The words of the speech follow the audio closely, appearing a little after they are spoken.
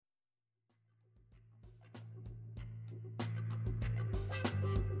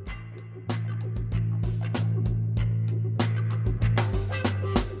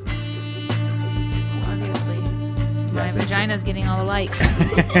My vagina's getting all the likes.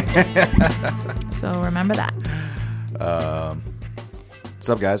 So remember that. What's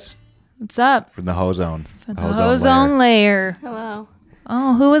up, guys? What's up? From the Ozone. For the ozone layer. Hello.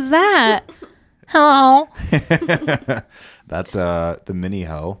 Oh, who was that? Hello. That's the mini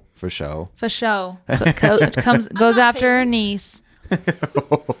hoe for show. For show. Goes after her niece.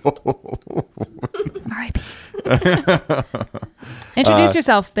 R.I.P. Introduce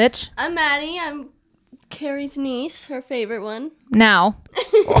yourself, bitch. I'm Maddie. I'm Carrie's niece, her favorite one. Now.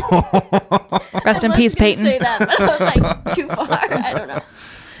 Rest in peace, Peyton. I was going to say that, but I was like, too far. I don't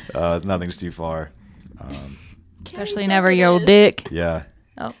know. Nothing's too far. Especially never your old dick. Yeah.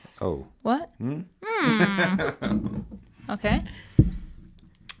 Oh. What? Okay.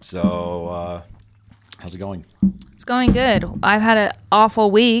 So, how's it going? It's going good. I've had an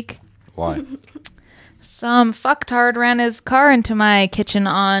awful week. Why? Some fucktard ran his car into my kitchen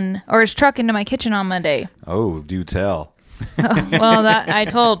or his truck into my kitchen on Monday. Oh, do tell. Well, that I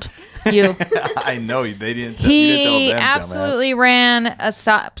told you. I know they didn't. You didn't tell them, He absolutely ran a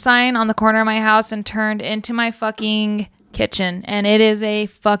stop sign on the corner of my house and turned into my fucking kitchen, and it is a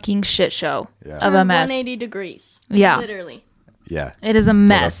fucking shit show of a mess. 180 degrees. Yeah, literally. Yeah, it is a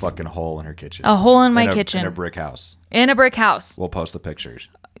mess. Put a fucking hole in her kitchen. A hole in my kitchen. In a brick house. In a brick house. We'll post the pictures.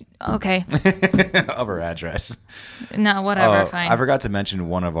 Okay. Of her address. No, whatever. Fine. I forgot to mention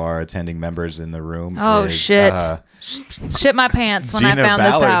one of our attending members in the room. Oh, shit. Shit my pants when Gina I found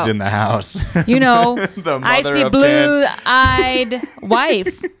this out. Ballard's in the house. You know, the icy blue-eyed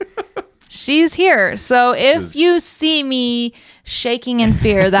wife. She's here. So if you see me shaking in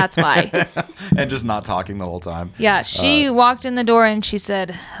fear, that's why. And just not talking the whole time. Yeah, she walked in the door and she said,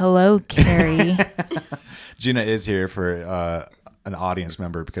 "Hello, Carrie." Gina is here for an audience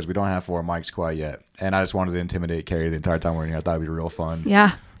member because we don't have 4 mics quite yet. And I just wanted to intimidate Carrie the entire time we're in here. I thought it'd be real fun.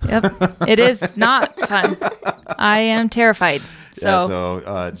 Yeah. Yep. It is not fun. I am terrified.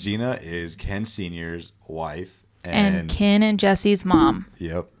 So Gina is Ken Sr.'s wife. And Ken and Jesse's mom.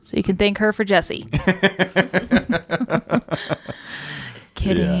 Yep. So you can thank her for Jesse.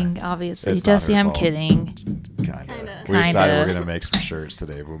 Kidding, obviously. It's Jesse, I'm fault. kidding. Kinda. We decided we're going to make some shirts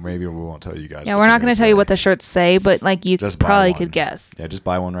today, but maybe we won't tell you guys. Yeah, we're not going to tell you what the shirts say, but like you Just buy probably one. could guess. Yeah, just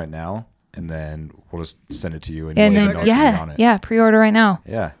buy one right now, and then we'll just send it to you. And you'll then, know what's gonna be on it. yeah, pre-order right now.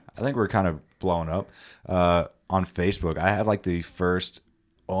 Yeah, I think we're kind of blowing up. On Facebook, I have like the first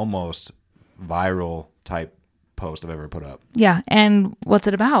almost viral type post I've ever put up. Yeah, and what's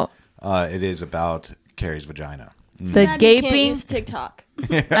it about? It is about Carrie's vagina. The Maddie gaping. can't use TikTok.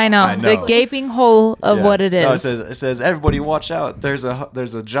 I know the gaping hole of Yeah. what it is. No, it says everybody watch out. There's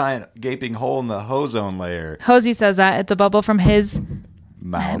a giant gaping hole in the ozone layer. Hosey says that it's a bubble from his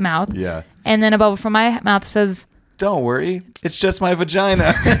mouth. Yeah. And then a bubble from my mouth says, "Don't worry, it's just my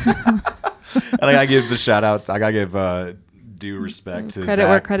vagina." And I gotta give the shout out. I gotta give due respect to Credit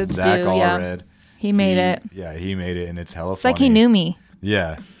where credit's Zach due. Yeah. Allred. He made it. Yeah, he made it, and it's hella It's funny. like he knew me.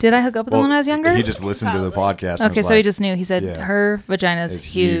 Yeah. Did I hook up with him when I was younger? He just listened to the podcast. Okay, so he just knew. He said her vagina is it's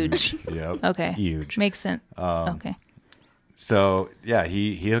huge. Yep. Okay. Huge. Makes sense. Okay. So, yeah,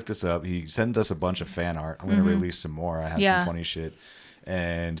 he hooked us up. He sent us a bunch of fan art. I'm going to release some more. I have some funny shit.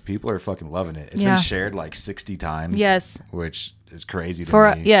 And people are fucking loving it. It's been shared like 60 times. Yes. Which is crazy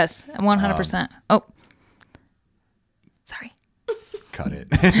to me. Yes, 100%. Oh. Sorry. Cut it.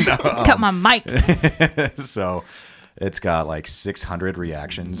 Cut my mic. So, it's got like 600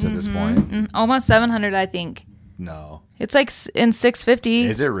 reactions at this point. Almost 700, I think. No. It's like in 650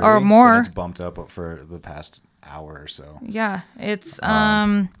 Is it really? or more. And it's bumped up for the past hour or so. Yeah, it's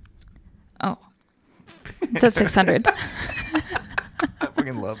it says 600. I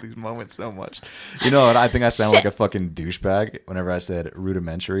fucking love these moments so much. You know what? I think I sound like a fucking douchebag whenever I said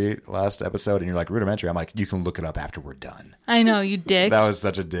rudimentary last episode, and you're like, rudimentary. I'm like, you can look it up after we're done. I know, you dick. That was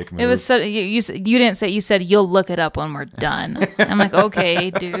such a dick move. It was so you didn't say, you said you'll look it up when we're done. I'm like,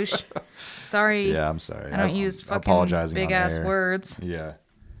 okay, douche. Sorry. Yeah, I'm sorry. I don't use fucking apologizing big ass words. Yeah,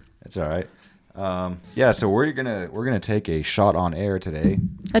 it's all right. Yeah, so we're gonna take a shot on air today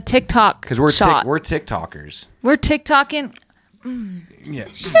A TikTok because we're shot. we're TikTokers. We're TikToking. Yeah.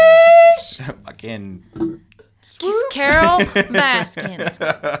 Again. Carol Baskins.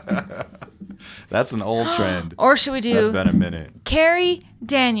 That's an old trend. Or should we do That's been a minute. Carrie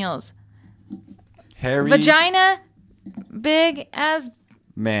Daniels? Harry Vagina big as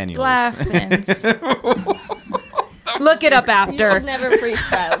Manuals. Glaffins. Look it up You after. should never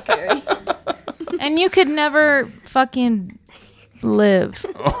freestyle, Carrie. And you could never fucking live.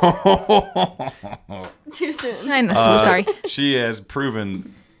 Too soon. I know. Sorry. She has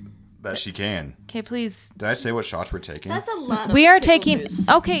proven that she can. Okay, please. Did I say what shots we're taking? That's a lot of We are pickle taking. juice.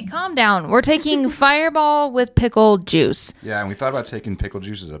 Okay, calm down. We're taking Fireball with pickle juice Yeah, and we thought about taking pickle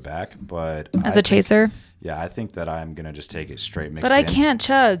juice as a back, but as a chaser. Yeah, I think that I'm gonna just take it straight mixed. But I can't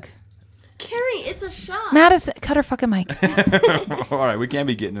chug. Carrie, it's a shot. Madison, cut her fucking mic. All right, we can't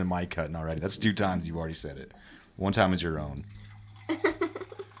be getting the mic cutting already. That's 2 times you've already said it. 1 time is your own.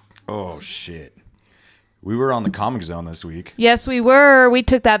 Oh shit. We were on the Comic Zone this week. Yes, we were. We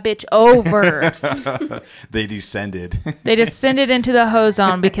took that bitch over. They descended. They descended into the hose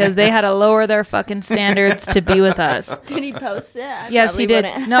zone because they had to lower their fucking standards to be with us. Did he post it? I Yes, he probably did.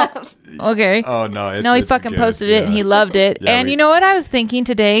 wouldn't No. have. Okay. Oh no! No, he it's fucking good. posted it and he loved it. Yeah, and you know what I was thinking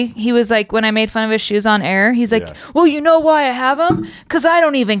today? He was like, when I made fun of his shoes on air, he's like, Yeah. well, you know why I have them? Because I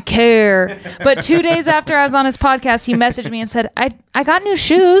don't even care. But 2 days after I was on his podcast, he messaged me and said, I got new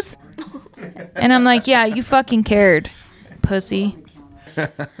shoes. And I'm like, yeah, you fucking cared, pussy.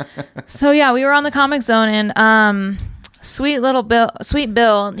 So yeah, we were on the Comic Zone and sweet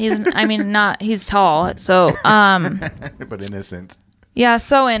Bill, he's tall. So but innocent. yeah,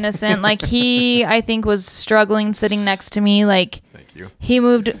 so innocent. Like he, I think, was struggling sitting next to me. Like Thank you.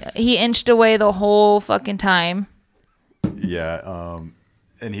 he inched away the whole fucking time. Yeah.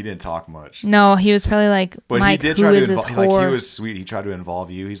 And he didn't talk much. No, he was probably like, But Mike, he did who try is to this involve. Like whore? he was sweet. He tried to involve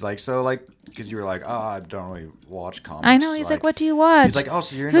you. He's like, so like, because you were like, oh, I don't really watch comics. I know. He's like, what do you watch? He's like, oh,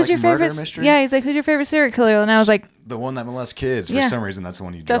 so you're into who's like your murder favorite mystery? Yeah, he's like, who's your favorite serial killer? And I was like, The one that molests kids. For Yeah. some reason, that's the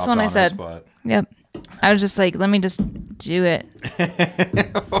one you That's dropped the one I on said. us, but yep. I was just like, let me just do it.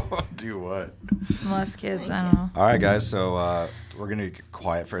 do what? Molest kids. I don't know. All right, guys. So we're gonna get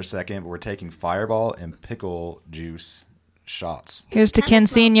quiet for a second. But we're taking Fireball and pickle juice shots. Here's to Kinda Ken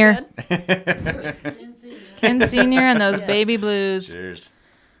smells Senior. good. Ken Senior and those baby blues. Cheers.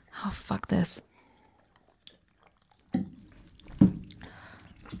 Oh fuck this.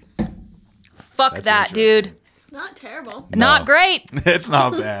 Fuck That's that, dude. Not terrible. No. Not great. It's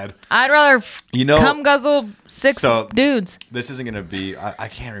not bad. I'd rather You know, come guzzle 6 So- dudes. this isn't gonna be. I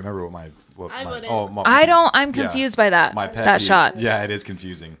can't remember what my. I wouldn't. I'm confused by that. My pet that peeve. shot. Yeah, it is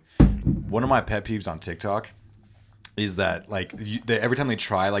confusing. One of my pet peeves on TikTok is that like every time they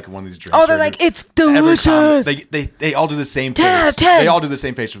try like one of these drinks. Oh, they're or like, new- it's every time delicious. they all do the same 10 out face. of 10. They all do the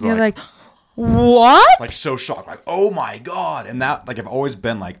same face. They're You're like, like, what? like so shocked, like oh my god, and that like I've always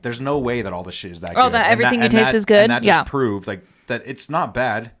been like, there's no way that all this shit is that good. Oh, that And everything you and taste is good? And that Yeah. just proved like that it's not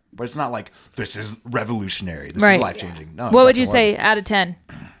bad, but it's not like this is revolutionary. This Right. is life changing. No, What would you it say out of 10?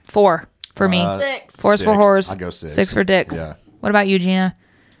 4 for me. 6. 4's for 6. whores. I'd go 6. 6 for dicks. Yeah. What about you, Gina?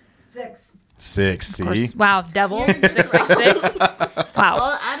 6. 6. See, Wow, devil. 666. Wow.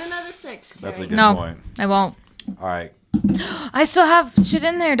 Well, add another 6. that's a Carrie. good No, point. I won't. All right, I still have shit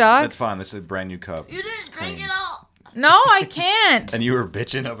in there, dog. that's fine. This is a brand new cup. You didn't drink clean. it all. No, I can't. And you were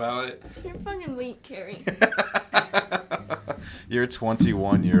bitching about it. You're fucking weak, Carrie. Your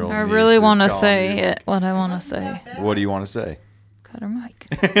 21-year-old. I really want to say it. What I want to say. What do you want to say? Cut her mic.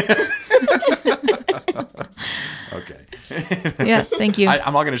 Okay. Yes, thank you.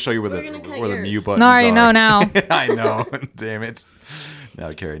 I'm not going to show you where We're gonna cut the yours. mute buttons No, I already are. know now. I know. Damn it.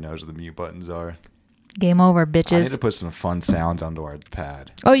 Now Carrie knows where the mute buttons are. Game over, I need bitches. to put some fun sounds onto our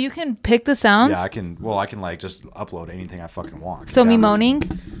pad. Oh, you can pick the sounds? Yeah, I can. Well, I can like just upload anything I fucking want. So me Download- moaning?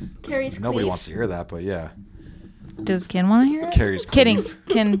 Carrie's Nobody queef. wants to hear that, but yeah. Does Ken want to hear it? Carrie's Kidding. queef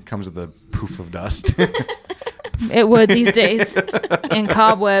Ken, comes with a poof of dust. it would these days. And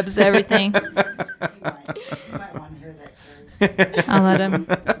cobwebs, everything. You might want to hear that, Carrie. I'll let him.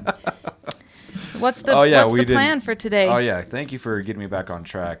 What's the we the did- plan for today? Oh yeah, thank you for getting me back on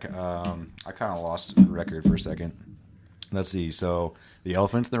track. I kind of lost record for a second. Let's see. So the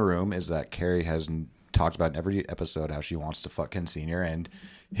elephant in the room is that Carrie has talked about in every episode how she wants to fuck Ken Senior, and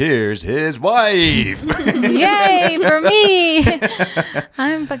here's his wife. Yay for me!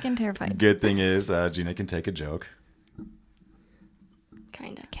 I'm fucking terrified. Good thing is Gina can take a joke.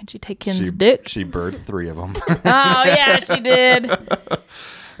 Kinda. Can't you take Ken's She dick? She birthed 3 of them. Oh yeah, she did.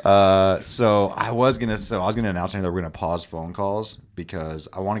 So I was gonna announce that we're gonna pause phone calls because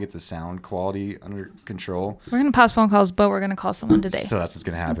I want to get the sound quality under control. We're gonna pause phone calls, but we're gonna call someone today. So that's what's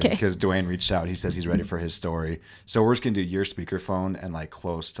gonna happen Okay. because Dwayne reached out. He says he's ready for his story. So we're just gonna do your speakerphone and like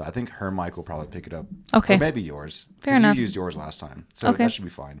close to. I think her mic will probably pick it up. Okay. Or maybe yours. Fair 'Cause enough. You used yours last time, so Okay. that should be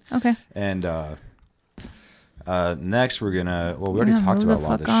fine. Okay. And next we're gonna. Well, we already Yeah, talked move about the a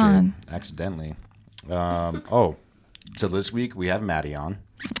lot of this fuck on. shit accidentally. So this week we have Maddie on.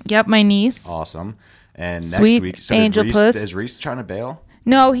 Yep, my niece. Awesome. And Sweet next week, so angel did puss. Is Reese trying to bail?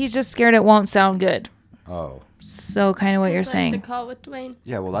 No, he's just scared it won't sound good. Oh. So kind of what you're It's like saying. the call with Dwayne.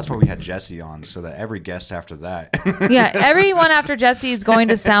 Yeah, well, that's why we had Jesse on, so that every guest after that. Yeah, everyone after Jesse is going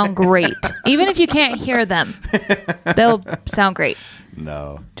to sound great. Even if you can't hear them, they'll sound great.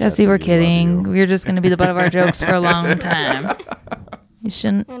 No. Jesse, we're we love kidding. you. We're just going to be the butt of our jokes for a long time. You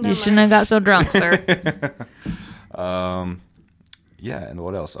shouldn't have got so drunk, sir. Yeah, and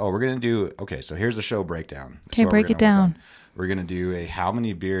what else? Oh, we're going to do... Okay, so here's the show breakdown. Okay, break it down. We're going to do a How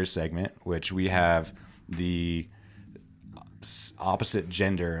Many Beers segment, which we have the opposite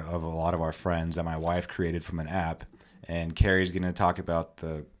gender of a lot of our friends that my wife created from an app. And Carrie's going to talk about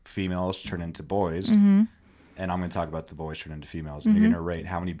the females turn into boys. Mm-hmm. And I'm going to talk about the boys turn into females. And you're going to rate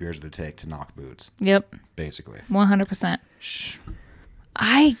how many beers would it take to knock boots. Yep. Basically. 100%.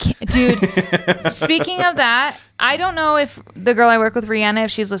 I can't, dude. Speaking of that, I don't know if the girl I work with, Rihanna,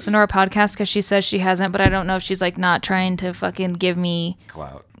 if she's listened to our podcast, because she says she hasn't, but I don't know if she's like not trying to fucking give me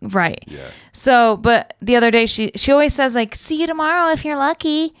clout. Right. Yeah. So, but the other day she always says like, see you tomorrow if you're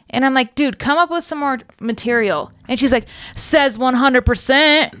lucky. And I'm like, dude, come up with some more material. And she's like, says 100%.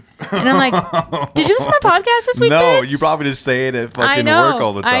 And I'm like, did you listen to my podcast this week? No, bitch? you probably just say it at fucking know, work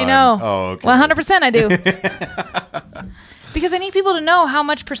all the time. I know. Oh, okay. 100% I do. Because I need people to know how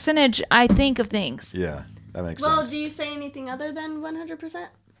much percentage I think of things. Yeah, that makes Well, sense. do you say anything other than 100%?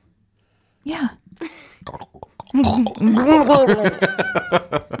 Yeah. I'm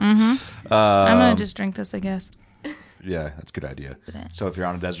gonna just drink this, I guess. Yeah, that's a good idea. So if you're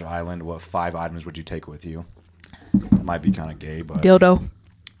on a desert island, what 5 items would you take with you? It might be kind of gay, but... Dildo.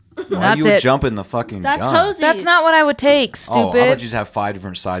 Why That's you would it. jump in the fucking That's gun? hosies. That's not what I would take, stupid. Oh, how about you just have 5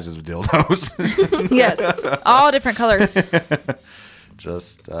 different sizes of dildos? Yes. All different colors.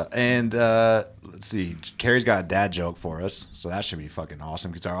 Just, let's see. Carrie's got a dad joke for us, so that should be fucking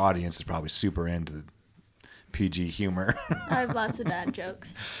awesome because our audience is probably super into PG humor. I have lots of dad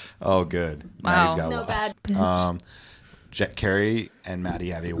jokes. Oh, good. Wow. Maddie's got No lots. bad. Carrie and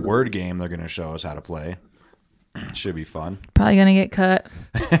Maddie have a word game they're going to show us how to play. Should be fun. Probably gonna get cut.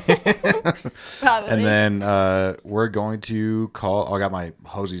 Probably. And then we're going to call... I got my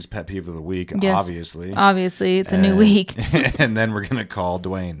Hosie's pet peeve of the week, Yes. obviously. Obviously, it's a new week. And then we're going to call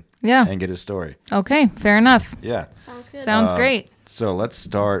Dwayne Yeah. and get his story. Okay, fair enough. Yeah. Sounds good. Sounds great. So let's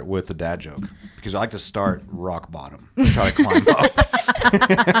start with the dad joke because I like to start rock bottom. Try to climb up.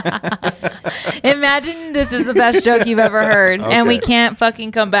 Imagine this is the best joke you've ever heard, and we Okay. can't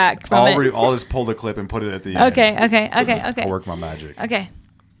fucking come back from it. I'll just pull the clip and put it at the end. Okay. I'll work my magic. Okay.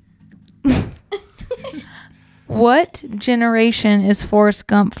 What generation is Forrest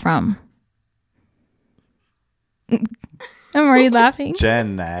Gump from? I'm already laughing.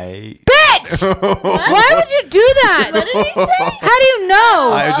 Gen A. Bitch! Why would you do that? What did he say? How do you know?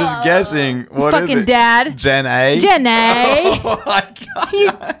 I was just guessing. What is Fucking it? dad. Gen A? Gen A. Oh my God. You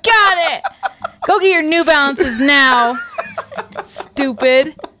got it. Go get your New Balances now.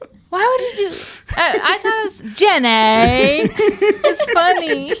 Stupid. Why would you do... I thought it was Gen A. It's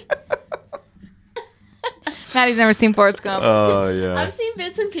funny. Maddie's never seen Forrest Gump. Oh, yeah. I've seen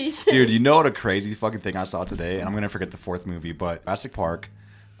bits and pieces. Dude, you know what a crazy fucking thing I saw today? And I'm going to forget the 4th movie, but Jurassic Park,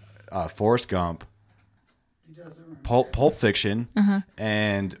 Forrest Gump, Pulp Fiction,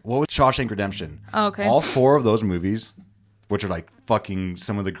 and what was Shawshank Redemption? Oh, okay. All 4 of those movies, which are like fucking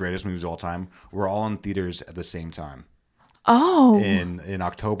some of the greatest movies of all time, were all in theaters at the same time. Oh. In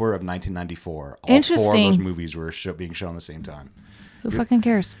October of 1994. All 4 of Interesting. those movies were being shown at the same time. Who fucking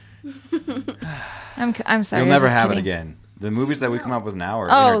cares? I'm sorry. You'll I never was just have kidding. it again. The movies that we come up with now are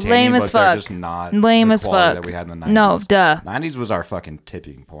Oh, entertaining, lame but as they're fuck. just not Lame the as quality fuck. that we had in the 90s. No, duh. 90s was our fucking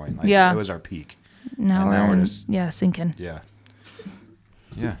tipping point. Like, Yeah. It was our peak. Now And now we're we're in, just- sinking. Yeah.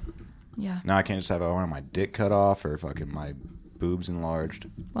 Yeah. Yeah. Now I can't just have I want my dick cut off or fucking my boobs enlarged.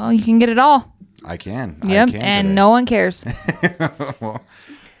 Well, you can get it all. I can. Yep. I can And today. no one cares. Well,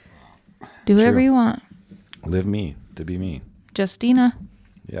 Do whatever True. you want. live me to be me. Justina.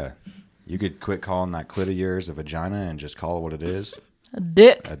 Yeah. You could quit calling that clit of yours a vagina and just call it what it is. A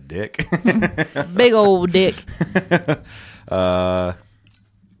dick. A dick. Big old dick.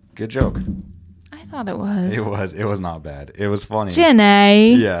 Good joke. I thought it was. It was not bad. It was funny.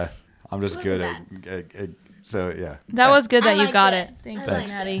 Jenny. Yeah. I'm just good at so yeah. That was good that I you liked got it. it. Thank you,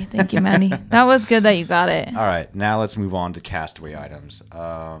 Thanks. Maddie. Thank you, Maddie. That was good that you got it. All right, now let's move on to castaway items.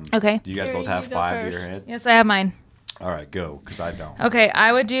 Okay. Do you guys Here, both have you go 5 to your first. head? Yes, I have mine. All right, go, because I don't. Okay,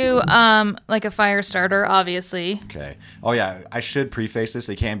 I would do like a fire starter, obviously. Okay. Oh yeah, I should preface this.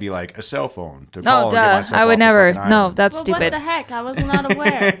 It can be like a cell phone to call Oh, and get duh. myself I would off the never. fucking No, island. that's Well, stupid. what the heck? I was not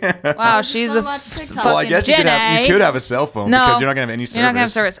aware. Wow, she's a Watch TikTok. Well, I guess you Jenny. could have a cell phone No, because you're not gonna have any service. You're not gonna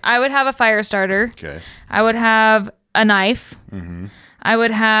have service. I would have a fire starter. Okay. I would have a knife. Mm-hmm. I would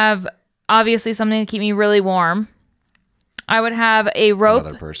have obviously something to keep me really warm. I would have a rope.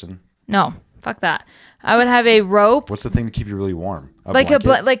 Another person. No, fuck that. I would have a rope. What's the thing to keep you really warm? Like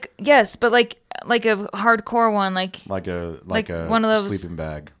blanket? yes, but like a hardcore one, like a one of those sleeping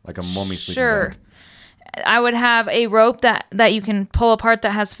bag, like a mummy sleeping sure. bag. I would have a rope that you can pull apart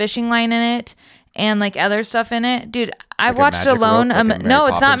that has fishing line in it and like other stuff in it. Dude, I've Like a watched magic Alone. rope, like a No,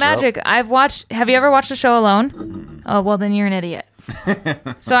 Mary it's not Poppins magic. Have you ever watched the show Alone? Mm-hmm. Oh, well then you're an idiot.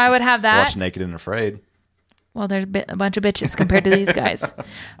 So I would have that. Watch Naked and Afraid. Well, there's a bunch of bitches compared to these guys.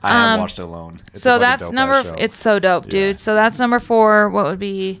 I have watched Alone. It's So a fucking that's dope-ass number. show. It's so dope, dude. Yeah. So that's number 4. What would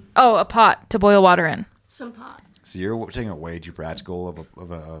be? Oh, a pot to boil water in. Some pot. So you're taking it way too practical of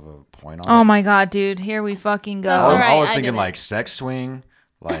a point on Oh it. my god, dude! Here we fucking go. That's I was alright, I thinking did it. like sex swing,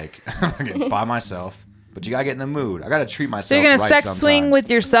 like by myself. But you gotta get in the mood. I gotta treat myself. So you're gonna right sex sometimes. swing with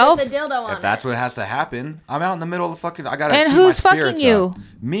yourself? With the dildo on If that's what has to happen, I'm out in the middle of the fucking. I gotta. And keep who's my fucking spirits you? up.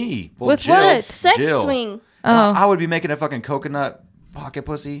 Me. Well, With Jill, what? Sex Jill. swing. Oh. I would be making a fucking coconut pocket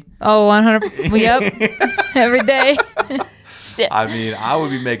pussy. Oh, 100. Yep. Every day. Shit. I mean, I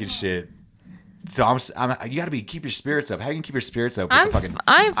would be making shit. So you gotta keep your spirits up. How you can keep your spirits up? With I'm the fucking,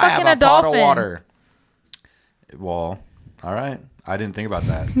 I'm I have fucking a a pot dolphin. of water. Well, all right. I didn't think about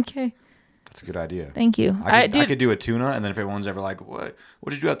that. Okay. That's a good idea. Thank you. I Dude, could do a tuna, and then if everyone's ever like, "What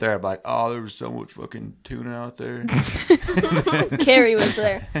did you do out there?" I'd be like, "Oh, there was so much fucking tuna out there." Carrie was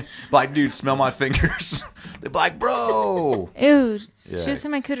there. Like, dude, smell my fingers. They'd be like, "Bro." Ew. Yeah. She was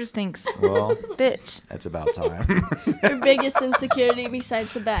saying my cooter stinks. Well, Bitch. it's about time. Her biggest insecurity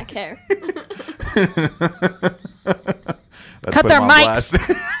besides the back hair. Let's Cut put their him on mics.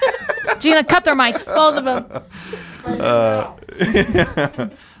 blast. Gina, cut their mics. Both of them.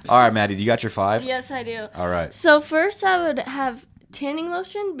 All right, Maddie, you got your 5? Yes, I do. All right. So first I would have tanning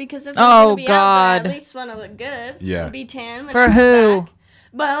lotion because if Oh, I'm gonna be out God. there, I at least want to look good. Yeah. And be tan. when For I come who? back.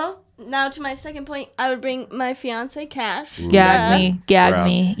 Well, now to my second point, I would bring my fiance Cash. Gag Brown-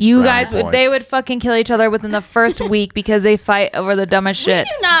 me. You brown guys would. points. They would fucking kill each other within the first week because they fight over the dumbest shit.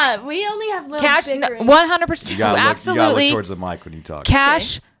 We do not. We only have little Cash, bickering. 100%. You gotta Absolutely. look towards the mic when you talk.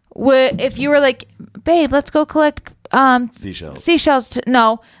 Cash would. If you were like, babe, let's go collect Seashells.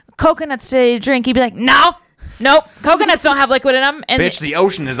 no, coconuts to drink. He'd be like, no, nope, coconuts don't have liquid in them. And Bitch, the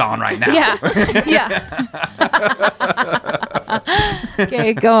ocean is on right now. yeah, yeah.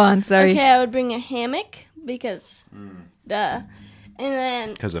 Okay, go on. Sorry. Okay, I would bring a hammock because, duh. And then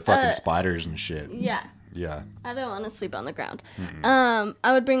Because of fucking spiders and shit. yeah, Yeah. I don't want to sleep on the ground. I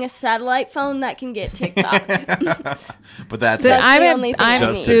would bring a satellite phone that can get TikTok. But that's That's the I'm, only thing I'm I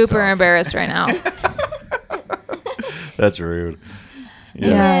Just super TikTok. embarrassed right now. That's rude. And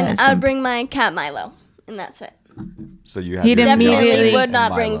Yeah, I would bring my cat Milo, and that's it. So you have He'd your immediately- fiance Definitely would and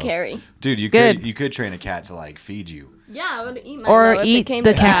not bring Milo. Carrie. Dude, you Good. could train a cat to like feed you. Yeah, I would eat Milo Or if eat it came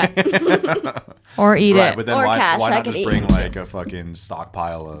the to that. cat. Or eat Right, it. but then Or why Cash, I not could just eat bring him, too. like a fucking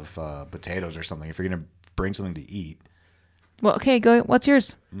stockpile of potatoes or something? If you're gonna bring something to eat, Well, okay, go. What's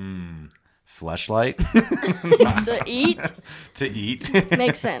yours? fleshlight To eat to eat.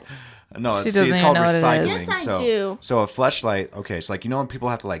 makes sense. No, She see, doesn't it's even called know what it is. recycling. Yes, I so, do. so a fleshlight. Okay, so like when people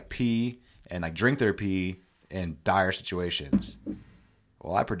have to like pee and like drink their pee in dire situations.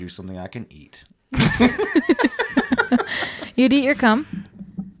 Well, I produce something I can eat. You'd eat your cum.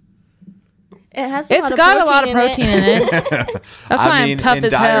 It has a It's lot got of a lot of protein in it. That's why I'm tough in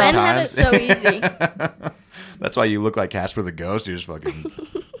as dire hell. Men have it times. so easy. That's why you look like Casper the Ghost. You're just fucking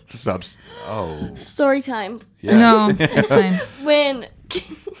subs. Oh, Story time. yeah. No, it's fine. When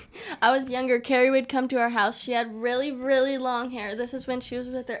I was younger, Carrie would come to our house. She had really, really long hair. This is when she was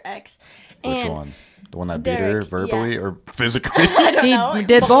with her ex. Which And one? The one that beat her Derek, verbally yeah. or physically? I don't He know.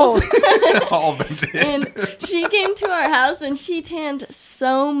 did both. All of them did. And she came to our house and she tanned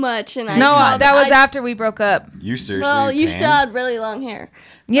so much. And I No, called- that was I- after we broke up. You seriously? Well, you tanned? still had really long hair.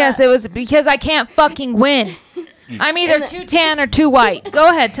 Yes, it was because I can't fucking win. I'm either And- too tan or too white. Go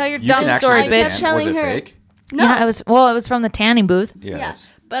ahead, tell your You dumb can story, actually I bitch. kept tan. Was telling it her- fake? No. Yeah, it was from the tanning booth. Yeah.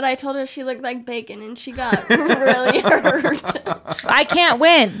 Yes. But I told her she looked like bacon and she got really hurt. I can't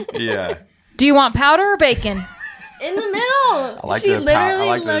win. Yeah. Do you want powder or bacon? In the middle. I like she to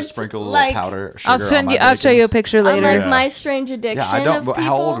literally to sprinkle a little like, powder. Sugar I'll send on you. my I'll show bacon. you a picture later. Unlike Yeah. my strange addiction Yeah, I don't. of But people.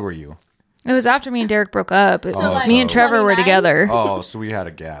 how old were you? It was after me and Derek broke up. like Me and Trevor were 29? together. Oh, so we had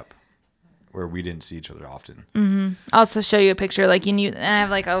a gap where we didn't see each other often. I'll also show you a picture. Like and I have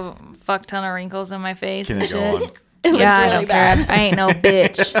like a fuck ton of wrinkles in my face. Can and it go shit. on? It Yeah, looks I really don't bad. care. I ain't no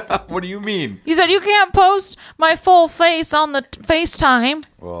bitch. What do you mean? You said you can't post my full face on the FaceTime,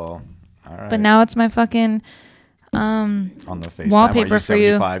 Well, all right. but now it's my fucking on the FaceTime, wallpaper are you for you.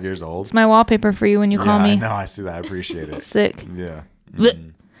 75 years old? it's my wallpaper for you when you call yeah, me. I know. I see that. I appreciate it. Sick. Yeah.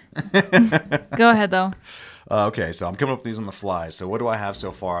 Blech. Go ahead, though. Okay, so I'm coming up with these on the fly. So what do I have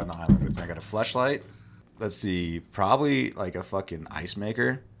so far on the island with me? I got a fleshlight. Let's see, probably like a fucking ice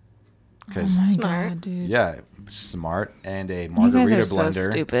maker. Because Smart. God, dude. yeah, smart, and a You margarita guys are blender. so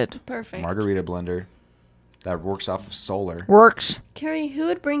stupid. Perfect. Margarita blender that works off of solar. Works. Carrie, who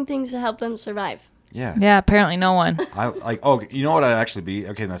would bring things to help them survive? Yeah. Yeah, apparently no one. I like. Oh, you know what I'd actually be?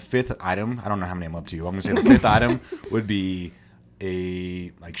 Okay, the fifth item. I don't know how many I'm up to. I'm gonna say the fifth item would be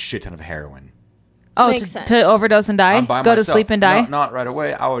a like shit ton of heroin. Oh, Makes to sense. overdose and die? I'm by Go to myself. sleep and die? No, not right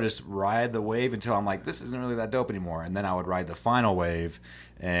away. I would just ride the wave until I'm like, this isn't really that dope anymore, and then I would ride the final wave.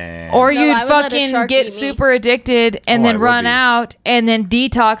 And Or No, you'd I would let a fucking shark eat get me. super addicted and Oh, I then would run be. out and then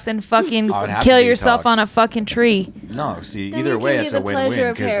detox and fucking I would have kill to yourself detox. on a fucking tree. no, see, Then either you way, can it's do a the pleasure win-win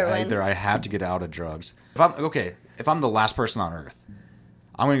of because heroin. either I have to get out of drugs. If I'm the last person on Earth,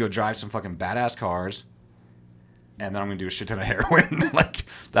 I'm gonna go drive some fucking badass cars, and then I'm gonna do a shit ton of heroin. Like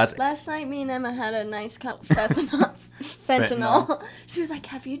that's Last night, me and Emma had a nice cup of fentanyl. She was like,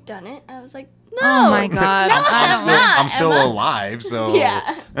 "Have you done it?" I was like, "No." Oh my God. No, I I don't have know. not. I'm still Emma. alive, so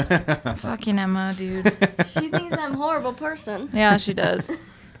Yeah. Fucking Emma, dude. She thinks I'm a horrible person. Yeah, she does. That's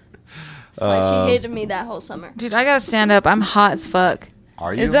why she hated me that whole summer. Dude, I gotta stand up. I'm hot as fuck.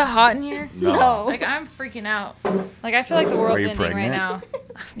 Are you? Is it hot in here? No. Like, I'm freaking out. Like, I feel like the world's you ending right pregnant? now.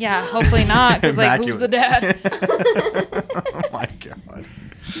 Yeah, hopefully not. Because, like, who's the dad? Oh my god.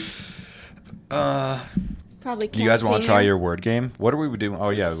 Probably Ken You guys want to try Sr. your word game? What are we doing? Oh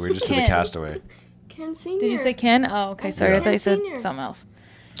yeah, we just did the Ken. Castaway. Ken Sr. Did you say Ken? Oh, okay. Sorry. I Yeah. thought you said Senior. something else.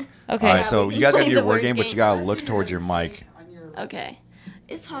 All Okay. right, so we you can guys got play your the word word game, but game. you gotta look towards your mic. Okay.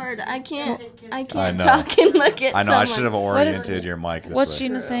 It's hard. I can't I talk know. and look at I know I someone. should have oriented your mic this What's way.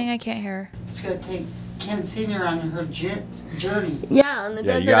 Gina saying? I can't hear her. She's going to take Ken Sr. on her journey. Yeah, on the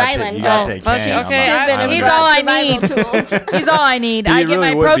Yeah, you desert gotta island. you gotta Oh, take fuck Ken you. on Okay, the I- island he's ride. all I Survival need. tools. He's all I need. He I get really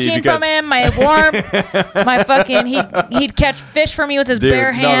my would be protein because- from him, my warmth, my fucking. He'd catch fish for me with his Dude,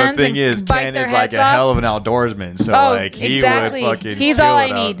 bare no, hands. the thing and is, bite Ken their is like heads a off. hell of an outdoorsman, so Oh, like he exactly. would fucking He's kill all I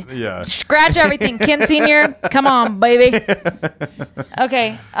it out. need. Yeah. Scratch everything, Ken Senior. Come on, baby.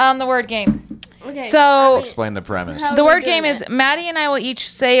 Okay, the word game. Okay. So- Explain the premise. How- The we're word game doing is it. Maddie and I will each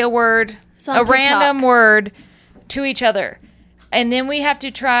say a word, It's on a TikTok. random word, to each other, and then we have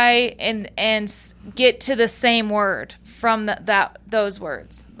to try and get to the same word from those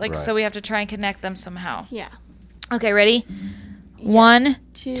words. Like, Right. so we have to try and connect them somehow. Yeah. Okay, ready? 1,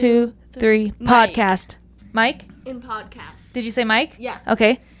 Two, 2, 3. Mike. Podcast. Mike? In podcasts. Did you say Mike? Yeah.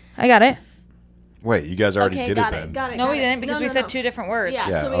 Okay, I got it. Wait, you guys already Okay, did got it then. Got it. No, got we it. didn't because No, we no, said no. 2 different words. Yeah,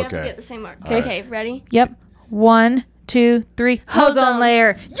 Yeah, so we have to okay. get the same word. All right. Okay, ready? Yep. 1, 2, 3. Ozone Ozone.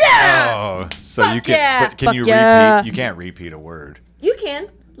 layer. Yeah. Oh, so Fuck you can yeah, but can fuck you yeah. repeat? You can't repeat a word. You can.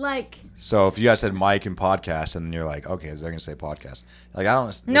 Like, So if you guys said mic and podcast, and then you're like, okay, they're gonna say podcast. Like I don't.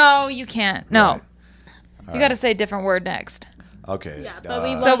 this- No, you can't. No. Right. You got to say a different word next. Okay. Yeah, but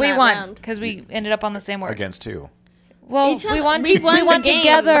we So we that won round. because we ended up on the same word. against 2. Well, Each we other- won. we We won won the game.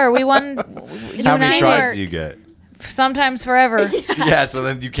 together. We won. It's How many teamwork. tries do you get? Sometimes forever. Yeah, so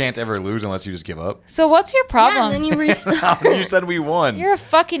then you can't ever lose unless you just give up. So what's your yeah, problem? and then you restart. You said we won. You're a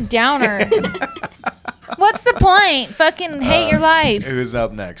fucking downer. What's the point? Fucking hate your life. Who's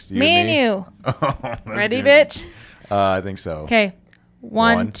up next? You Me and me? you. Oh, that's Ready, good. bitch? I think so. Okay.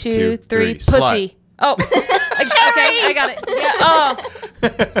 1, One, 2, two, 3. three. Pussy. Oh. Okay, I got it. Yeah.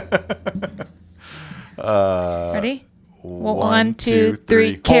 Oh. Ready? 1, 2,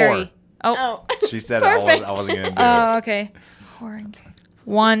 3. Carry. Oh. Oh. She said Perfect. I wasn't gonna do Oh, okay.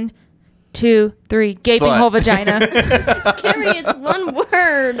 1, 2, 3. Gaping Slut. hole vagina. Carrie, it's one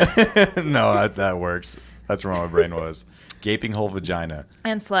word. it. No, that works. That's where my brain was. Gaping hole vagina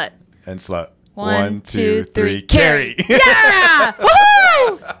And slut. and slut. 1, 2, 3. Carry. Yeah!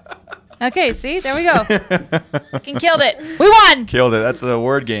 Woohoo! Okay, see? There we go. Fucking killed it. We won! Killed it. That's a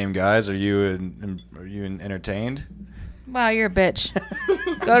word game, guys. Are you entertained? Wow, you're a bitch.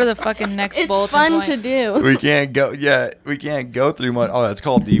 Go to the fucking next It's bulletin fun point. to do. We can't go. Yeah, we can't go through much. Oh, that's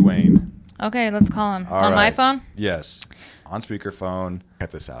called Dwayne. Okay, let's call him. All On my right. phone? Yes, on speakerphone.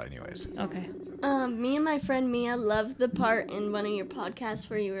 Cut this out, anyways. Okay. Me and my friend Mia loved the part in one of your podcasts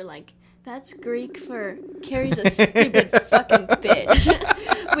where you were like, "That's Greek for Carrie's a stupid fucking bitch."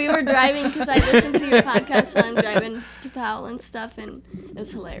 We were driving because I listened to your podcast while I'm driving to Powell and stuff, and it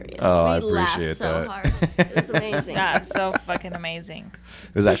was hilarious. Oh, we I laughed appreciate so that. hard. It was amazing. That's so fucking amazing.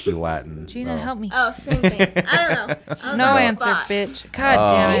 It was actually Latin. Gina, Oh. help me. Oh, same thing. I don't know. I was No on the answer, spot. bitch. God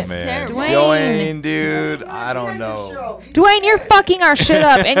Oh damn it. man, terrible. Dwayne. Dude, I don't know. Dwayne, you're fucking our shit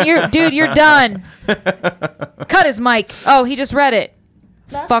up, and you're done. Cut his mic. Oh, he just read it.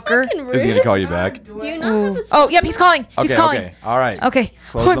 That's fucker. fucking rude. Is he gonna call you back? Do you not have Ooh. a Oh, yep, he's calling. He's Okay, calling. okay, all right. Okay.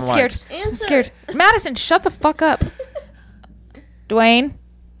 Close I'm the scared. mics. I'm Answer. scared. Madison, shut the fuck up. Dwayne.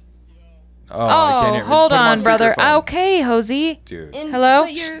 Oh, I can't Oh, hear. hold Just put him on, brother. speakerphone. Okay, Hosey. Dude. And Hello?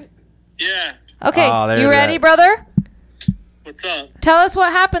 put your- Yeah. Okay, Oh, there you it is. ready, brother? What's up? Tell us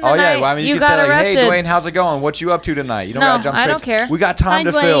what happened the Oh night yeah, well, I mean, you you can got say like, arrested. "Hey, Dwayne, how's it going? What you up to tonight?" You don't No, gotta jump I straight. don't care. We got time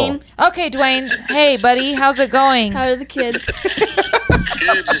Hi, to fill. Dwayne. Okay, Dwayne. Hey, buddy, how's it going? How are the kids?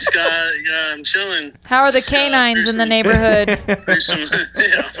 Good. Just got. I'm chilling. How are the canines in the neighborhood? There's some.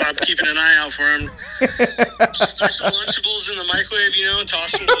 Yeah, I'm keeping an eye out for them. Just threw some Lunchables in the microwave.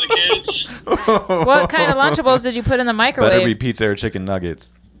 Toss them to the kids. What kind of Lunchables did you put in the microwave? Better be pizza or chicken nuggets.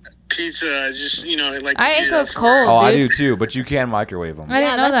 Pizza. Just like. I to ate do those that for- cold. Oh, I do dude. too, but you can microwave them. I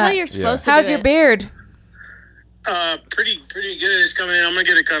didn't know that's how that. you're supposed to How's do your it. beard? Pretty good. It's coming in. I'm gonna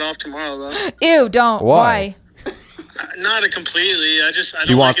get it cut off tomorrow though. Ew, don't. Why? Not completely. I He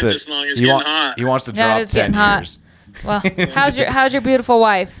don't wants like it to. this long. It's He, getting want, hot. he wants to Yeah, drop it's getting 10 hot. years. Well, how's your beautiful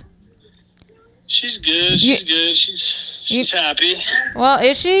wife? She's good. She's good. She's happy. Well,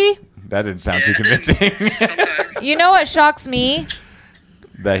 is she? That didn't sound too convincing. Sometimes. You know what shocks me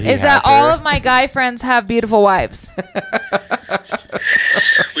that he is has that all her. of my guy friends have beautiful wives.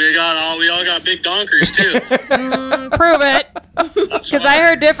 We all got big donkers too. Prove it, because I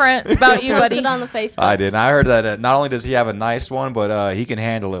heard different about you, Post buddy. it on the Facebook. I did. I heard that not only does he have a nice one, but he can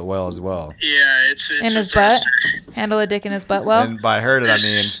handle it well as well. Yeah, it's In a his butt, thruster. handle a dick in his butt. Well, And by heard it, I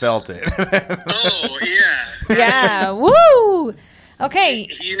mean felt it. Oh yeah. yeah. Woo. Okay,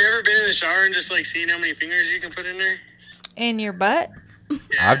 You never been in the shower and just seen how many fingers you can put in there? in your butt.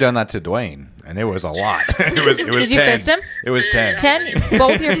 I've done that to Dwayne, and it was a lot. it was Did 10. you fist him? It was 10. 10,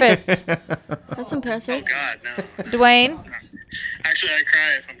 both your fists. That's impressive. God, no. Dwayne. Actually, I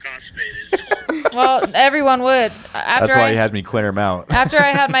cry if I'm constipated. It's horrible. Well, everyone would. That's why he had me clear him out. After I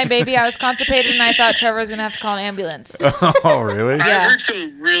had my baby, I was constipated, and I thought Trevor was gonna have to call an ambulance. Oh, really? Yeah. I've heard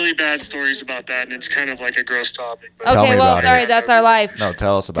some really bad stories about that, and it's kind of like a gross topic. But Tell Okay, me well, about sorry, it. that's our life. No,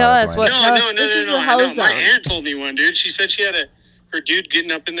 tell us about Tell it. us Dwayne. what- tell us- this is a I hoe know. My zone. aunt told me one, dude. She said she had her dude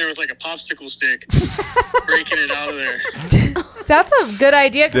getting up in there with a popsicle stick, breaking it out of there. That's a good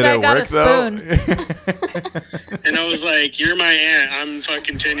idea because Did I it got work, a spoon. though? And I was like, "You're my aunt. I'm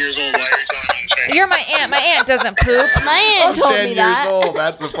fucking 10 years old. Why are you telling me this?" You're my aunt. My aunt doesn't poop. My aunt I'm told 10 me years that. old.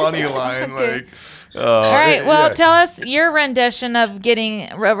 That's the funny line. Okay. All All right, well, tell us your rendition of getting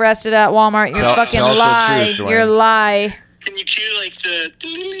arrested at Walmart. Your fucking tell us the lie. truth, Dwayne. Your lie. Can you cue the?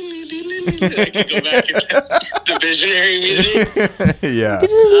 I can go back and the visionary music. yeah.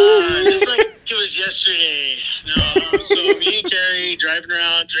 Just like it was yesterday. No, so me and Carrie driving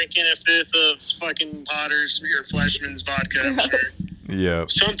around drinking a fifth of fucking Potter's or Fleshman's vodka. I'm sure. Gross. Yeah.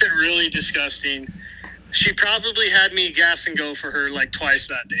 Something really disgusting. She probably had me gas and go for her twice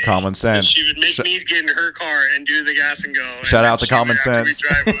that day. Common sense. She would make me get in her car and do the gas and go. Shout And out then to she would Common after we Sense.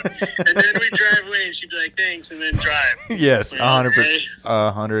 drive away. And then we drive away and she'd be like, thanks, and then drive. Yes, Well, 100. okay.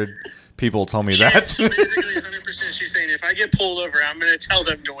 100 people told me So that. basically, 100%. She's saying, if I get pulled over, I'm going to tell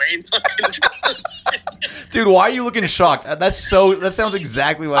them Dwayne fucking drove. Dude, why are you looking shocked? That sounds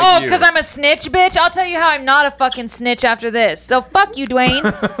exactly like Oh, you. because I'm a snitch, bitch? I'll tell you how I'm not a fucking snitch after this. So fuck you, Dwayne.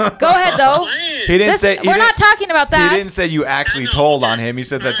 Go ahead, though. He didn't This- say. we're not talking about that. He didn't say you actually told on him. He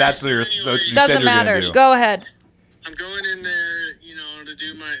said that that's what you said Doesn't you're matter. gonna do. Go ahead. I'm going in there, to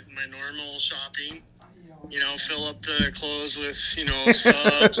do my normal shopping. Fill up the clothes with,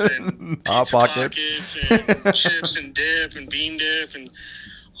 subs and Hot pizza Pockets. and chips and dip and bean dip and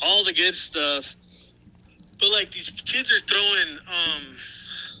all the good stuff. But these kids are throwing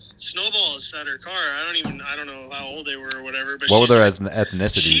snowballs at her car. I don't know how old they were or whatever. But What were she's their like,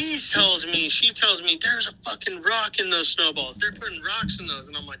 ethnicities? She tells me there's a fucking rock in those snowballs. They're putting rocks in those,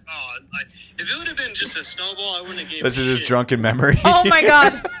 and I'm like, oh, if it would have been just a snowball, I wouldn't have gave. This a is his shit. drunken memory. Oh, my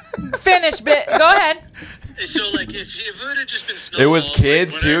God. Finish, bit. Go ahead. So if it would have just been snowballs, It was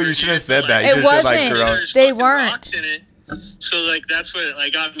kids, too? whatever, You shouldn't have dude, said but, that. You It should have said, wasn't. grown. there's They fucking weren't. rocks in it. So that's what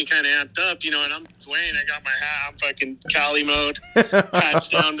got me kind of amped up, and I'm Dwayne. I got my hat. I'm fucking Cali mode. Hats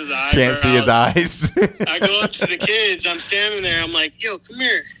down to the eyebrows. Can't see his eyes. I go up to the kids. I'm standing there. I'm like, yo, come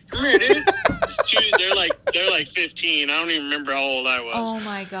here, dude. They're like 15. I don't even remember how old I was. Oh,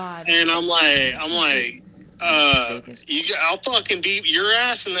 my God. And I'm like, I'll fucking beat your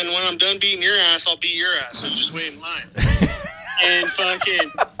ass, and then when I'm done beating your ass, I'll beat your ass. So just wait in line. And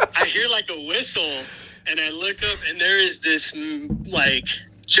fucking, I hear a whistle, and I look up, and there is this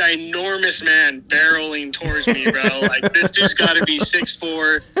ginormous man barreling towards me, bro. This dude's got to be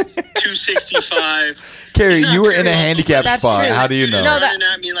 6'4", 265. Carrie, He's not you were in a very handicapped That's spot. true. How do you know? No, running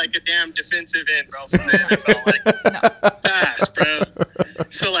at me like a damn defensive end, bro. From the NFL, fast, bro.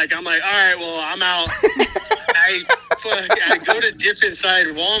 So like I'm like, all right, well I'm out. I go to dip inside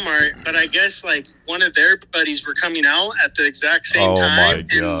Walmart, but I guess like one of their buddies were coming out at the exact same time, my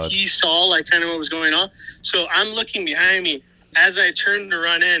God. and he saw like kind of what was going on. So I'm looking behind me as I turn to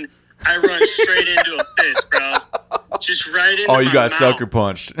run in. I run straight into a fist, bro. Just right into Oh, you my got mouth. sucker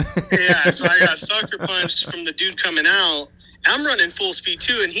punched. Yeah, so I got sucker punched from the dude coming out. I'm running full speed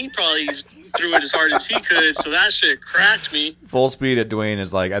too, and he probably threw it as hard as he could, so that shit cracked me. Full speed at Dwayne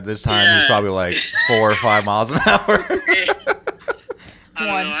is like, at this time, he's Yeah. probably like 4 or 5 miles an hour. I don't know.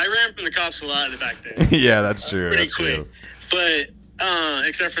 I ran from the cops a lot back then. Yeah, that's true. Pretty That's quick. true. But,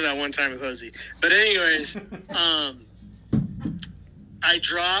 except for that one time with Hosey. But anyways, I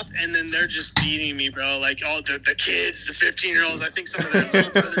drop, and then they're just beating me, bro. Like, all the kids, the 15-year-olds, I think some of their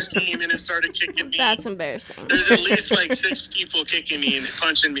little brothers came in and started kicking me. That's embarrassing. There's at least like 6 people kicking me and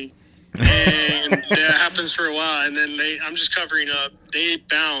punching me. And that happens for a while, and then I'm just covering up. They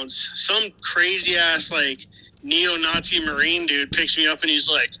bounce. Some crazy ass like neo-Nazi Marine dude picks me up, and he's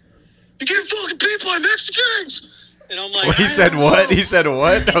like, "You're getting fucking beat by Mexicans!" And I'm like, Well, he said what? He said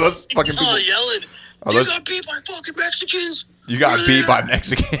what? Are those fucking He's all people? yelling, Are "You those- got beat by fucking Mexicans!" You got beat by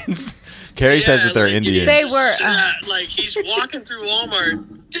Mexicans. Carrie says that they're like, Indians. They were- like he's walking through Walmart.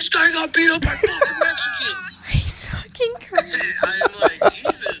 This guy got beat up by fucking Mexicans. He's fucking crazy. I'm like,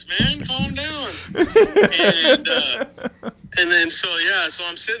 Jesus, man, calm down. And then so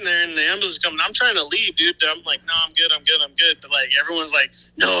I'm sitting there and the ambulance is coming. I'm trying to leave, dude. I'm like, no, I'm good. But like everyone's like,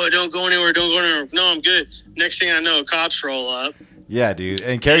 no, don't go anywhere. No, I'm good. Next thing I know, cops roll up. Yeah, dude.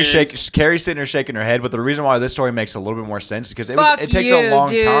 And Carrie's sitting there shaking her head. But the reason why this story makes a little bit more sense is because Fuck it takes you, a long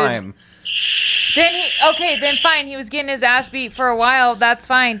dude. time. Then fine. He was getting his ass beat for a while. That's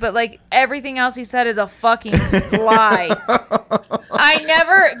fine. But like everything else he said is a fucking lie.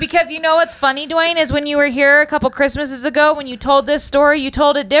 Because you know what's funny, Dwayne, is when you were here a couple Christmases ago, when you told this story, you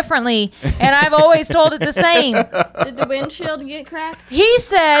told it differently. And I've always told it the same. Did the windshield get cracked? He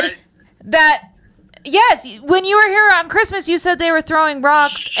said that, yes, when you were here on Christmas, you said they were throwing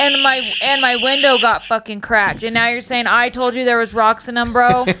rocks and my window got fucking cracked. And now you're saying I told you there was rocks in them,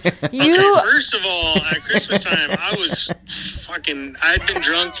 bro. You Okay, first of all, at Christmas time, I'd been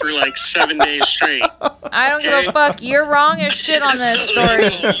drunk for like 7 days straight. I don't give a fuck. You're wrong as shit on this story.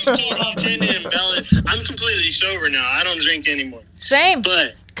 You tend to embellish. I'm completely sober now. I don't drink anymore. Same.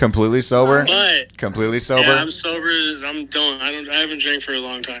 But Completely sober? But Completely sober? yeah, I'm sober. I haven't drank for a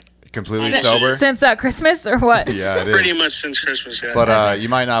long time. Completely sober? Since that Christmas or what? Yeah, it is. Pretty much since Christmas. Yeah. But you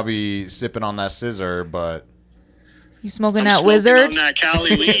might not be sipping on that scissor, but You smoking I'm that smoking wizard? on that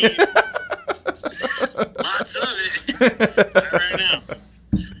Cali weed. Lots of it. Right now.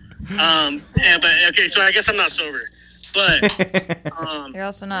 But okay, so I guess I'm not sober. But You're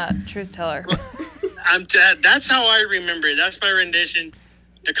also not a truth teller. that's how I remember it. That's my rendition.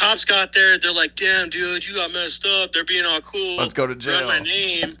 The cops got there. They're like, "Damn, dude, you got messed up." They're being all cool. Let's go to jail. Run my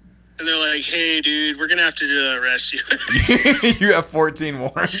name. And they're like, "Hey, dude, we're going to have to arrest you." You have 14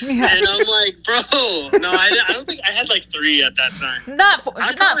 warrants. Yeah. And I'm like, bro. No, I don't think I had like 3 at that time. Not I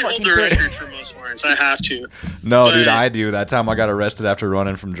not probably hold 14 the big. record for most warrants. I have to. No, But- dude, I do. That time I got arrested after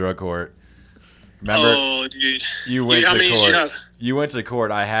running from drug court. Remember? Oh, dude. You went How to many did you court. have? You went to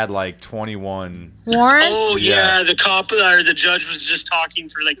court. I had like 21. Warrants? Oh, Yeah. yeah. The cop or the judge was just talking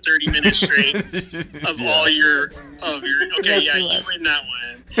for like 30 minutes straight of Yeah. your. Okay, Yes, yeah, he you was. win that one.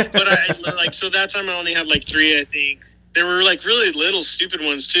 But so that time I only had like 3, I think. There were like really little stupid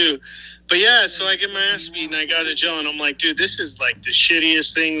ones too. But yeah, so I get my ass beat and I got to jail and I'm like, dude, this is like the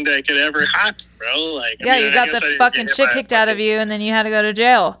shittiest thing that could ever happen, bro. Like, Yeah, you got guess I the didn't fucking get shit my kicked out of you, and then you had to go to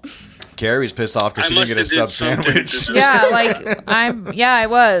jail. Carrie's pissed off because I she didn't get a must have sub did something sandwich. to- Yeah, I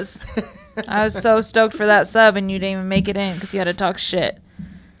was. I was so stoked for that sub, and you didn't even make it in because you had to talk shit.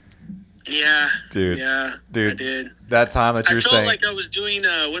 Yeah. Dude. Yeah. Dude. I did. That time that I you're felt saying like I was doing,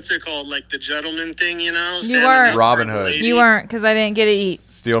 what's it called? Like the gentleman thing, you know? You Standing weren't. up for Robin the Hood. lady. You weren't because I didn't get to eat.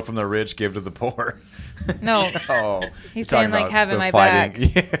 steal from the rich, give to the poor. No. Oh, He's you're talking saying, like, about having the my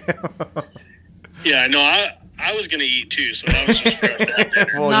fighting. Yeah, no, I was going to eat too, so that was just for us.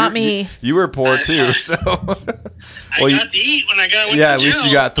 Well, Not you- me. You were poor too, I- so. I Well, you- got to eat when I went yeah, to at least jail.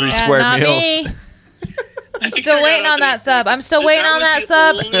 you got 3 Yeah, square not meals. me. I I'm think still I got waiting up on that to- sub. I'm still waiting on that was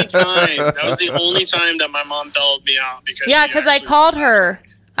sub. the only time. That was the only time that my mom bailed me out because Yeah, she because I actually- called her.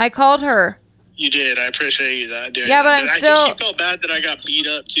 I called her. You did. I appreciate you that. Doing Yeah, but that. I'm I still- think she felt bad that I got beat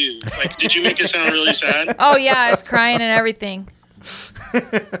up too. Like, did you make it sound really sad? Oh, yeah, I was crying and everything.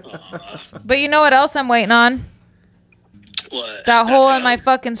 But you know what else I'm waiting on? What? That hole in my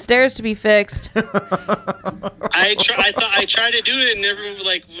fucking stairs to be fixed. I tried to do it, and everyone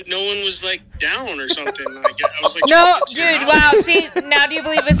no one was down or something. I was like, No, dude. Wow. See, now do you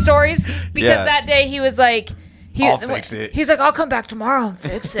believe his stories? Because that day he was like, I'll fix it. He's like, I'll come back tomorrow and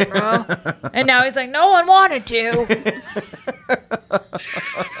fix it, bro. And now he's like, no one wanted to.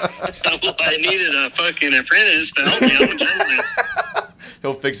 I needed a fucking apprentice to help me. I'm a journeyman.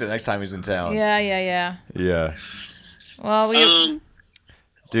 He'll fix it next time he's in town. Yeah. Well,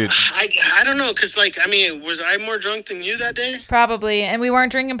 dude, I don't know, cause was I more drunk than you that day? probably, and we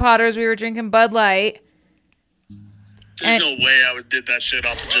weren't drinking Potters. We were drinking Bud Light. There's no way I did that shit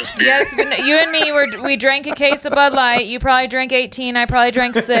off of just beer. Yes, but you and me we drank a case of Bud Light. You probably drank 18. I probably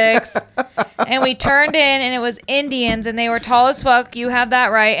drank 6. And we turned in, and it was Indians, and they were tall as fuck. You have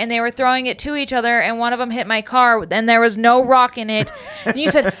that right. And they were throwing it to each other, and one of them hit my car, and there was no rock in it. And you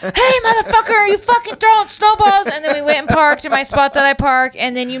said, "Hey, motherfucker, are you fucking throwing snowballs?" And then we went and parked in my spot that I park,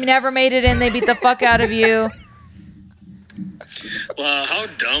 and then you never made it in. They beat the fuck out of you. Well, how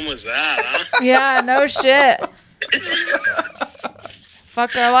dumb was that, huh? Yeah, no shit.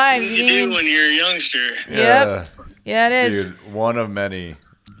 Fuck our lives. Things you do when you're a youngster. Yep. Yeah, it is. Dude, one of many.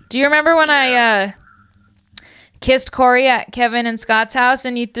 Do you remember when I kissed Corey at Kevin and Scott's house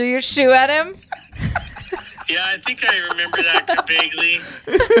and you threw your shoe at him? Yeah, I think I remember that vaguely.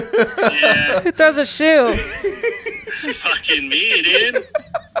 Yeah. Who throws a shoe? Fucking me, dude.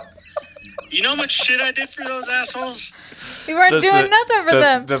 You know how much shit I did for those assholes? You weren't doing nothing for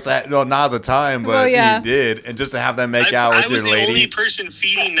them. Not at the time, but he did. And just to have them make out with your lady. I was the only person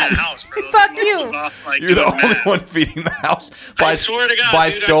feeding that house, bro. Fuck you. You're the only one feeding the house. I swear to God, by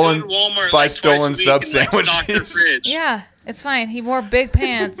dude, stolen, Walmart by stolen sub sandwiches. Yeah, it's fine. He wore big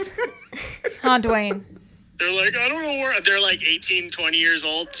pants. Huh, Dwayne? They're like, I don't know where. They're like 18, 20 years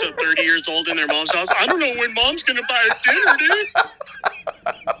old to 30 years old in their mom's house. I don't know when mom's going to buy us dinner, dude.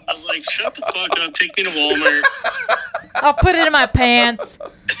 I was like, shut the fuck up. Take me to Walmart. I'll put it in my pants.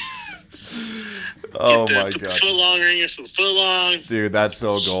 Oh, my God. The foot long ring is the foot long. Dude, that's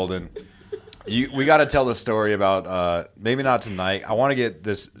so golden. We got to tell the story about, maybe not tonight. I want to get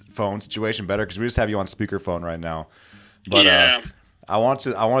this phone situation better because we just have you on speakerphone right now. But yeah. I want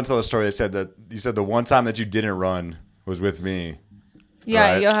to tell the story. They said that you said the one time that you didn't run was with me.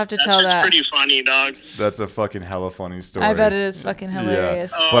 Yeah, right? You'll have to tell that. That's pretty funny, dog. That's a fucking hella funny story. I bet it is fucking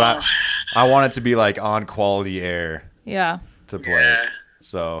hilarious. Yeah. But I want it to be like on quality air. Yeah. To play. Yeah.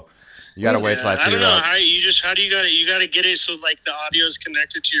 So you gotta wait till I figure it out. How do you gotta get it so like the audio is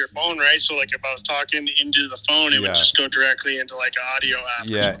connected to your phone, right? So like if I was talking into the phone, it would just go directly into like an audio app.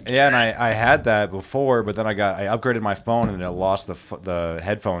 Yeah, and I had that before, but then I upgraded my phone and it lost the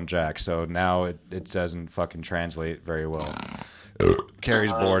headphone jack, so now it doesn't fucking translate very well.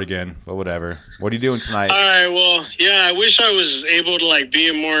 Carrie's bored again, but whatever. What are you doing tonight? All right, well, yeah, I wish I was able to like be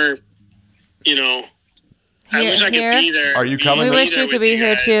a more, I wish I could be there. Are you coming? We wish you could be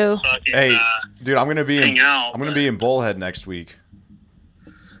here too. Hey, dude, I'm gonna be I'm gonna be in Bullhead next week.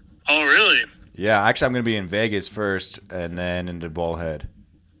 Oh, really? Yeah, actually, I'm gonna be in Vegas first, and then into Bullhead.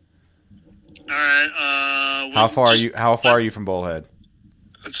 All right. How far are you? How far are you from Bullhead?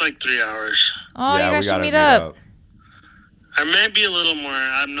 It's like 3 hours. Oh, yeah, you guys should meet up. I might be a little more.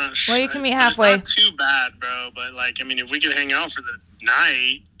 I'm not sure. Well, you can meet halfway. It's not too bad, bro. But like, I mean, if we could hang out for the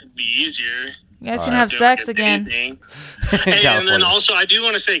night, it'd be easier. You guys can have sex again. And then also, I do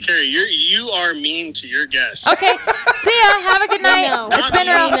want to say, Carrie, you are mean to your guests. Okay. See ya. Have a good night. It's been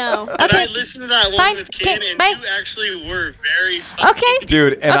real. But I listened to that one with Ken, and you actually were very okay.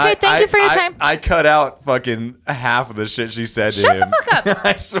 Dude, and okay, thank you for your time. I cut out fucking half of the shit she said to him. Shut the fuck up.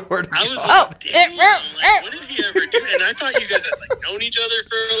 I swear to God. I was like, damn, like, what did he ever do? And I thought you guys had like known each other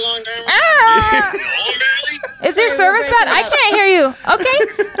for a long time. Is your service bad? I can't hear you. Okay.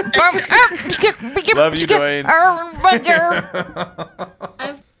 Love you, Dwayne.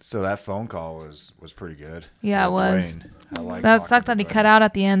 So that phone call was pretty good. Yeah, it was. Dwayne. That sucked that he cut out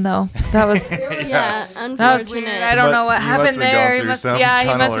at the end, though. That was unfortunate. That was weird. I don't know what happened there. He must have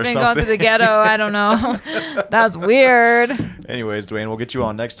been going through the ghetto. I don't know. That was weird. Anyways, Dwayne, we'll get you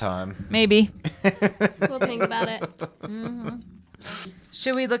on next time. Maybe. We'll think about it. Mm-hmm.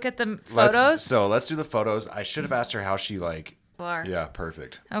 Should we look at the photos? Let's do the photos. I should have asked her how she like. Are. Yeah,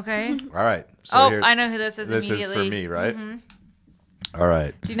 perfect. Okay. All right. So I know who this is. This is for me, right? Mm-hmm. All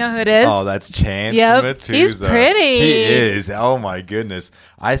right. Do you know who it is? Oh, that's Chance Matuza. He's pretty. He is. Oh my goodness.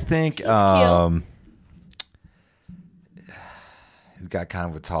 I think he's got kind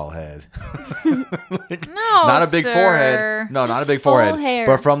of a tall head. Not a big forehead. No, not a big forehead. Hair.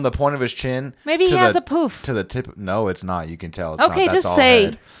 But from the point of his chin, maybe he has a poof to the tip. No, it's not. You can tell. It's okay, not. That's just all say.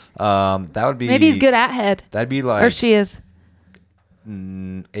 Head. That would be. Maybe he's good at head. That'd be like. Or she is.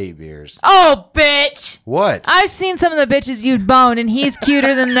 8 beers. Oh, bitch. What? I've seen some of the bitches you'd boned, and he's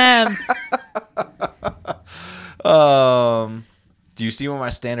cuter than them. Do you see what my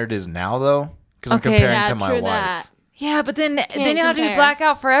standard is now, though? Because I'm Okay. comparing Yeah, to my true wife. that. Yeah, but then you have to be compare.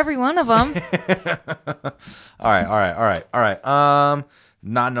 blackout for every one of them. All right.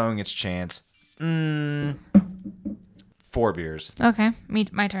 Not knowing its chance. 4 beers. Okay,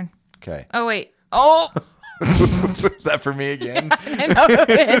 my turn. Okay. Oh, wait. Oh, Is that for me again? I know who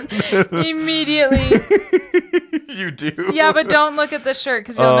it is. Immediately. You do? Yeah, but don't look at the shirt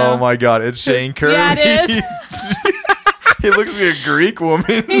because you'll Oh know. my God! It's Shane Curry. Yeah, it is. He looks like a Greek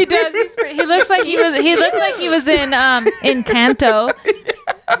woman. He does. He looks like he was. He looks like he was in Canto.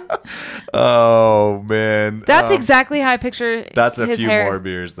 Oh man, That's exactly how I picture. That's a his few few more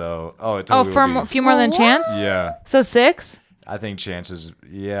beers though. Oh, it Oh, totally for will a be. few more than Chance. Yeah, So 6. I think Chance is.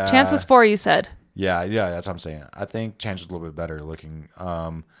 Yeah, Chance was 4. You said. Yeah. That's what I'm saying. I think Chance is a little bit better looking.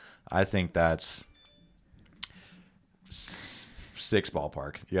 I think that's 6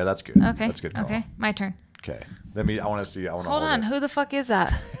 ballpark. Yeah, that's good. Okay. That's a good call. Okay, my turn. Okay. I want to see. I want to Hold on. it. Who the fuck is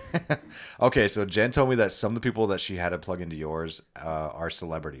that? Okay, so Jen told me that some of the people that she had to plug into yours are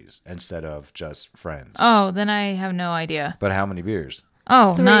celebrities instead of just friends. Oh, then I have no idea. But how many beers?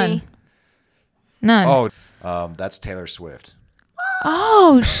 Oh, 3. none. That's Taylor Swift.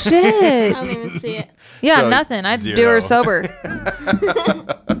 Oh shit. I don't even see it. Yeah, So, nothing. I'd 0. do her sober.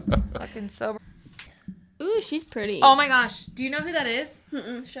 Fucking sober. Ooh, she's pretty. Oh my gosh. Do you know who that is?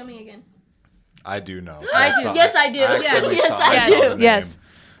 Mm-mm, show me again. I do know. I do. Yes, I do. accidentally Yes, saw- I saw do. the name. Yes.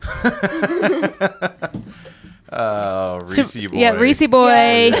 Reese boy. Yeah, Reese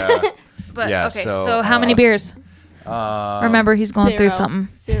boy. Yeah. But Yeah, okay. so, So, how many beers? Remember, he's going through 0. something.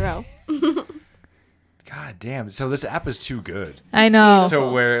 0. God damn. So this app is too good. I know.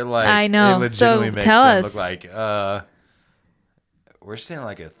 So where like I know. it legitimately So makes tell them us. look like we're saying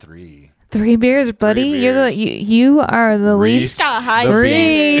like a 3. 3 beers, buddy. 3 You're the beers. you are the Reese, least Got a high the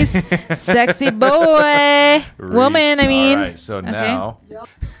Reese, beast. sexy boy, woman. I mean, All right, so now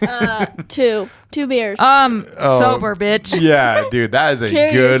 2. 2 beers. sober bitch. yeah, dude, that is a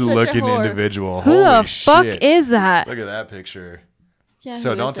Carrie, you're good such a looking whore. individual. Who Holy the fuck shit. is that? Look at that picture. Yeah,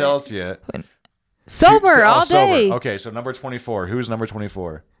 So who don't is tell it? us yet. Sober all sober. day. Okay, so number 24. Who's number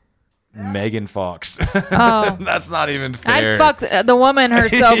 24? Megan Fox. Oh. That's not even fair. I'd fuck the woman her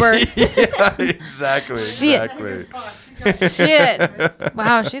sober. Yeah, exactly. Shit. Exactly. Shit.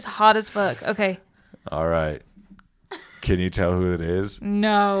 Wow, she's hot as fuck. Okay. All right. Can you tell who it is?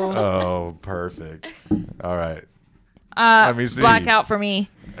 No. Oh, perfect. All right. Let me see. Blackout for me.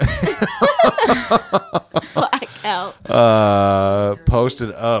 Blackout.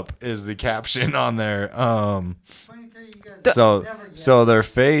 Posted up is the caption on there. 23, you guys never get So their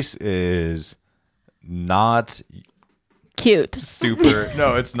face is not Cute. super.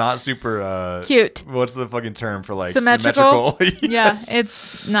 No, it's not super. Cute. What's the fucking term for like Symmetrical? symmetrical? Yeah, Yes.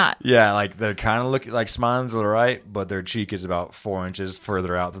 it's not. Yeah, like they're kind of looking like smiling to the right, but their cheek is about 4 inches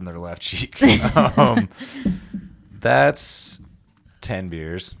further out than their left cheek. That's 10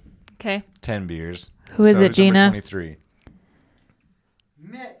 beers. Okay. 10 beers. Who is it, who's number Gina? 23.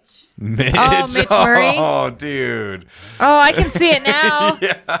 Mitch. Mitch. Oh, Mitch Murray? Oh, dude. Oh, I can see it now.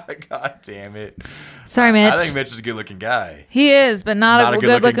 Yeah, god damn it. Sorry, Mitch. I think Mitch is a good looking guy. He is, but not a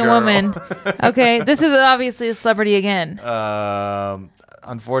good-looking girl. woman. Okay, this is obviously a celebrity again.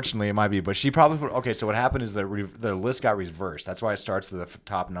 Unfortunately, it might be, but she probably okay. So what happened is that the list got reversed. That's why it starts with the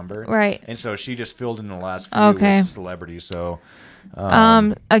top number, Right. And so she just filled in the last few Okay. with celebrities. So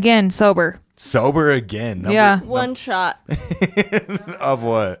Again, sober. sober again. Yeah. 1 shot. Of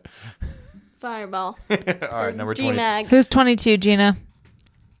what? Fireball. All right, number 20. G-Mag. Who's 22, Gina?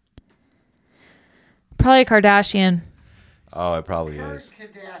 Probably a Kardashian. Oh, it probably is.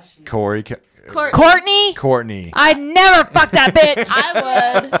 Kardashian. Courtney? Courtney. I'd never fuck that bitch.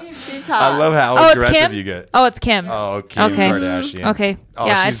 I would. She's hot. I love how Oh, it's aggressive Kim? you get. Oh, it's Kim. Oh, Kim Okay. Kardashian. Okay. Oh,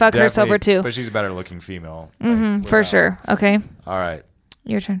 Yeah, I'd she's fuck her definitely- sober too. But she's a better looking female. For sure. Okay. All right.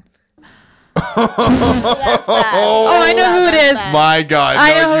 Your turn. That's bad. Oh, I know who it is. My God.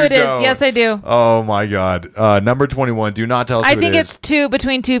 I no, know who you it is. don't. Yes, I do. Oh my God. Number 21. Do not tell us I who think it it's is.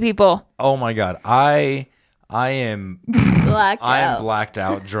 between 2 people. Oh my God. I am Blacked I am out. blacked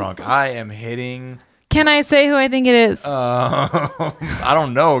out drunk. I am hitting. Can I say who I think it is? I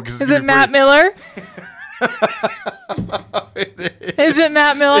don't know because Is it Matt Miller? it is. Is it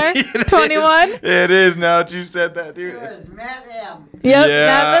Matt Miller? 21? It is now that you said that, dude. It was Matt M. Yep, yeah.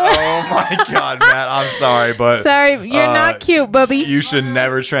 Matt Miller. Oh my God, Matt. I'm sorry, but Sorry, you're not cute, Bubby. You should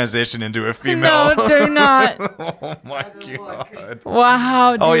never transition into a female. No, do not. Oh my God.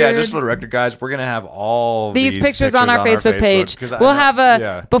 Wow, dude. Oh yeah, just for the record, guys, we're gonna have all these pictures on our Facebook page. 'cause We'll have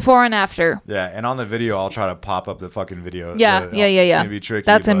a before and after. Yeah, and on the video, I'll try to pop up the fucking video. Yeah. It's gonna be tricky.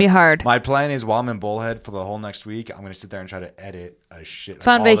 That's gonna be hard. My plan is while I'm in Bullhead for the whole next week, I'm gonna sit there and try to edit a shit. Like,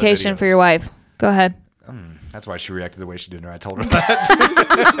 Fun all the vacation for videos. your wife. Go ahead. That's why she reacted the way she did when I told her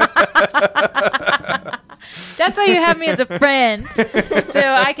that. That's why you have me as a friend,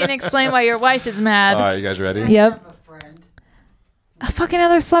 so I can explain why your wife is mad. All right, you guys ready? I Yep. have a friend. A fucking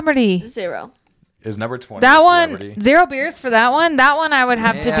other celebrity. 0. Is number 20 That a one, celebrity? 0 beers for that one. That one I would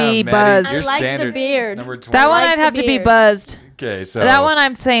have to be Maddie, buzzed. you're I like the standard. beard. Number 20. That one like I'd the have to be beard. buzzed. Okay, so That one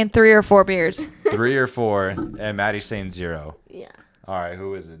I'm saying 3 or 4 beers. 3 or 4, and Maddie's saying 0. Yeah. All right,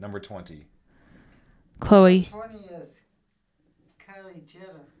 who is it? Number 20. Chloe. 20 is Kylie Jenner.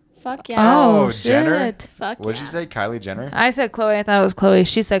 Fuck yeah. Oh, Jenner? shit. Fuck What'd yeah. you say? Kylie Jenner? I said Chloe. I thought it was Chloe.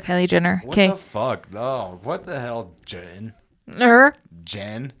 She said Kylie Jenner. What Okay. the fuck? No. What the hell, Jen?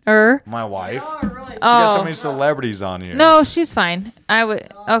 Jen? My wife? Oh, really? You got so Oh. many celebrities on here. No, she's fine. I would.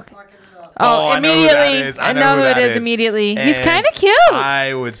 Okay. Fucking it up. Oh, I know who that immediately. is. I know who it that is immediately. He's And kind of cute.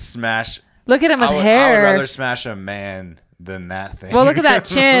 I would smash. Look at him with I would hair. rather smash a man than that thing. Well, look at that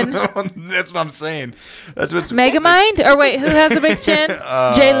chin. That's what I'm saying. That's what's Megamind? Or wait, who has a big chin?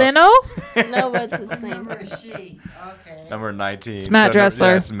 Jay Leno? No, what's his name? Number is she. Okay. Number 19. It's Matt Dressler.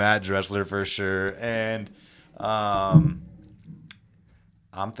 Yeah, it's Matt Dressler for sure. And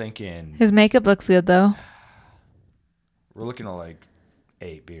I'm thinking His makeup looks good though. we're looking at like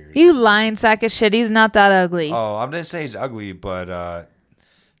 8 beers. You lying sack of shit. He's not that ugly. Oh, I didn't say he's ugly, but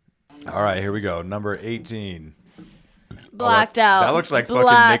all right, here we go. Number 18. Blacked Oh, out. That looks like fucking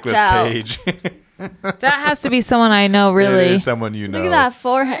Blacked Nicolas out. Cage. That has to be someone I know, It really. is someone you know. Look at that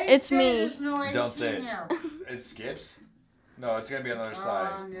forehead. It's me. There's no Don't say 18 it. there. It skips? No, it's going to be on the other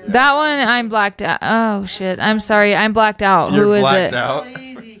side. yeah. That one, I'm blacked out. Oh, shit. I'm sorry. I'm blacked out. You're Who is blacked it? out. Really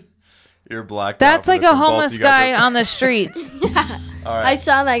easy. You're blacked out. That's for like this a one. Both homeless you guys guy are- on the streets. All right. I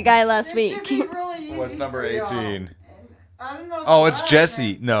saw that guy last It should week. be really easy What's number for y'all. 18? I don't know. Oh, the it's last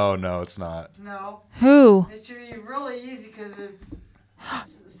Jesse. name. No, it's not. No. Who? It should be really easy because it's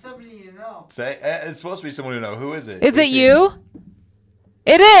somebody you know. Say it's supposed to be someone you know. Who is it? Is it 18. you?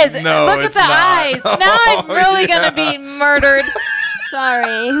 It is. No, Look at it's the not. eyes. Now I'm Oh, really yeah. going to be murdered.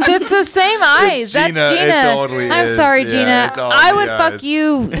 Sorry. It's the same eyes. Gina. That's Gina. It totally I'm is. sorry, Yeah, Gina. it's all I would the fuck eyes.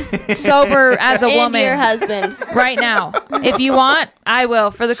 you sober as a And woman your husband. right now. If you want, I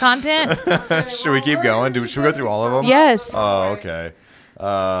will. For the content, Should we keep going? Should we go through all of them? yes. Oh, okay.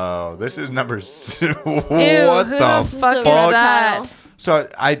 Oh, this is number. What Ew, the who the fuck is fuck? that? So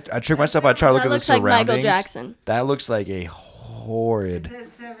I tricked myself. I tried to look That at the looks like surroundings. Michael Jackson. That looks like a It horrid.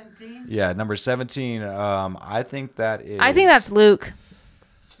 says 17. Yeah, number 17. I think that is. I think that's Luke.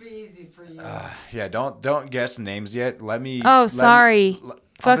 It should be easy for you. Yeah, don't guess names yet. Let me. Oh, let me- sorry. I'm just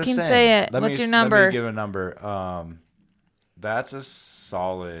Fucking saying. say it. Let What's me- your Let number? me give a number. That's a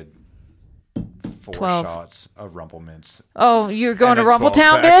solid 4 12. shots of Rumplemints. Oh, you're going And to a 12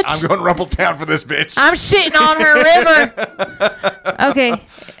 Rumpletown, pack. bitch? I'm going to Rumpletown for this bitch. I'm shitting on her river. Okay,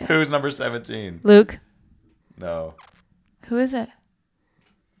 Who's number 17? Luke. No, Who is it?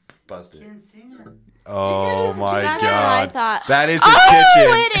 busted. Ken Senior. Oh my That's what I god, thought. that is his Oh,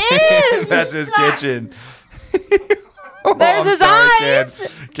 kitchen. it is. That's his kitchen. There's I'm his sorry, eyes.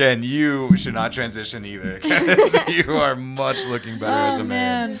 Ken, you should not transition either. 'Cause you are much looking better as a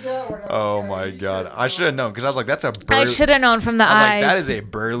man. Oh my god, I should have known because I was like, that's a I burly. should have known from the I was like, eyes. that is a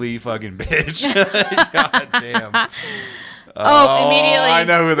burly fucking bitch. God damn. Oh, immediately. I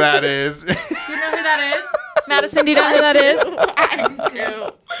know who that is. Do you know who that is? Madison, do you know who that is? I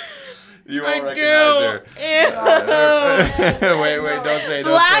do. You won't I recognize do. her. Wait, don't say it.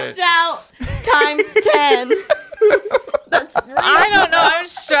 Don't say Blacked it. out times 10. That's I don't know. I'm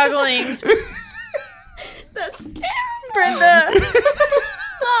struggling. That's terrible. Brenda.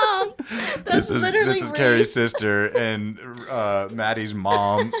 That's This is Carrie's sister and Maddie's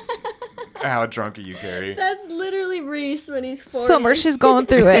mom. How drunk are you, Carrie? That's literally Reese when he's 40. Summer, she's going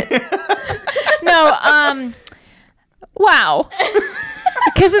through it. No, wow.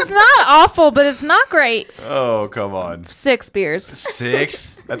 Because it's not awful, but it's not great. Oh, come on. 6 beers.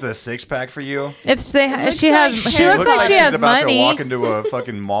 6? That's a 6-pack for you? If she has, like she looks like she has she's about to money. walk into a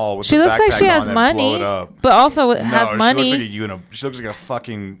fucking mall with She a looks like backpack she has on and blow money, it up. but also No, has money. She looks like a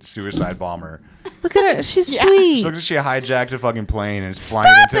fucking suicide bomber. Look at her. She's She sweet. looks like she hijacked a fucking plane and is Stop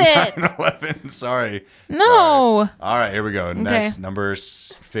flying into it. 9/11. Sorry. No. Sorry. All right, here we go. Next, number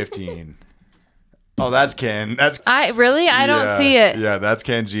 15. Oh, that's Ken. I don't see it. Yeah, that's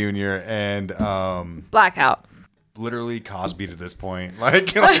Ken Jr. and Blackout. literally Cosbied at this point.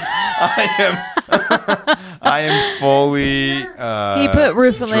 Like I am fully. He put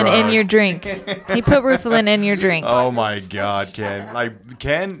Rufalin in drunk. your drink. He put Rufalin in your drink. Oh my God, Ken! Like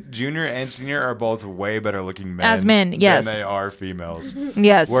Ken Jr. and Senior are both way better looking men As men, yes. than they are females.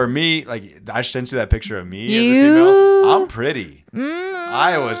 Yes. Where me, like I sent you that picture of me as a You- female. I'm pretty.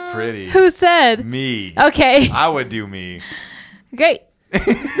 I was pretty. Who said? Me. Okay. I would do me. Great.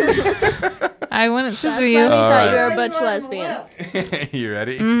 I wouldn't That's scissor why we you. thought right. you were a Why butch you on the lesbian. list? You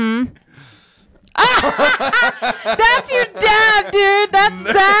ready? That's your dad, dude. That's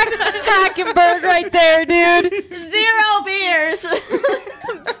Zach Hackenberg right there, dude. 0 beers.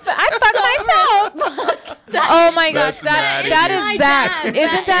 I fucked myself. Oh my gosh, That's that Maddie. is My Zach. dad.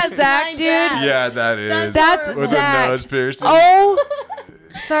 Isn't That that is Zach, my dude? dad. Yeah, that is. That's With Zach. the nose piercing. Oh,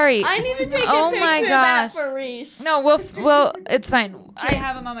 sorry. I need to take Oh a picture my of that gosh. for Reese. No, well, it's fine. I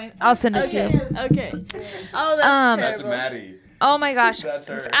have him on my. I'll send it to Okay. you. Okay. Oh, that's That's terrible. Maddie. Oh my gosh. That's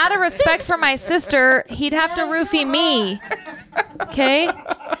her. Out of respect for my sister, he'd have to roofie me. Okay?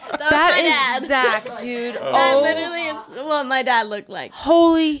 That That was my is dad. Zach, dude. That Oh, literally is what my dad looked like.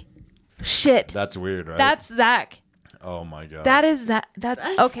 holy shit. That's weird, right? That's Zach. Oh my God. That is Zach. That's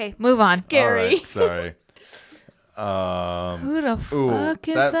okay. Move on. All Scary. right, sorry. Who the Ooh, fuck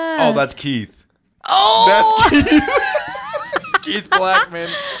is that- that? Oh, that's Keith. Oh, That's Keith. Keith Blackman.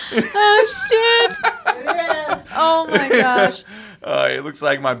 oh shit. It is. Oh my gosh. It looks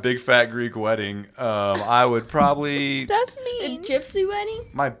like my big fat Greek wedding. I would probably That's A mean. gypsy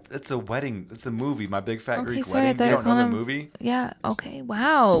wedding? It's a wedding. It's a movie. My big fat Okay, Greek sorry, I wedding. thought You you don't were know the calling- movie? Yeah, okay.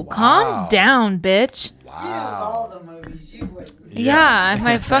 Wow. Calm down, bitch. He knows all the movies. You wouldn't. Yeah,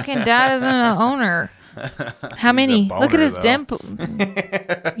 my fucking dad isn't an owner. How many? a Look at boner, his though. dimple.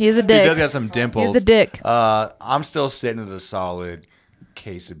 He has a He dick. does got some dimples. He has a dick. I'm still sitting at a solid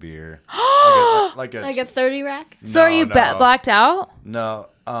case of beer. like a Like a 30 rack? So are you blacked out? No,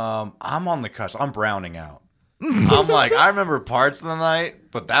 I'm on the cusp. I'm browning out. I'm like, I remember parts of the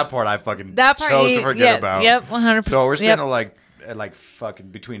night, but that part I fucking That part chose you- to forget yeah, about. Yep, 100%. So we're sitting yep. at like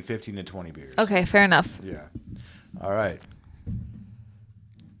fucking between 15 and 20 beers. Okay, fair enough. Yeah. All right.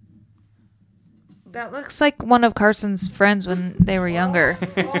 That looks like one of Carson's friends when they were younger.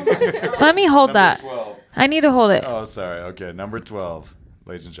 Let me hold that. 12. I need to hold it. Oh, sorry. Okay, number 12,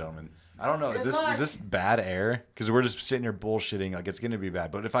 ladies and gentlemen. I don't know. Is this bad air? Because we're just sitting here bullshitting. Like it's gonna be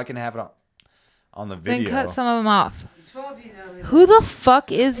bad. But if I can have it on the video, Then cut some of them off. 12, you know. Who the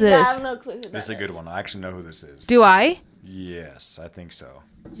fuck is Yeah, I this? have no clue who that this is a good one. I actually know who this is. Do I? Yes, I think so.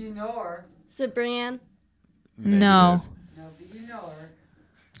 You know her. Is it Brienne? No. Negative. No, but you know her.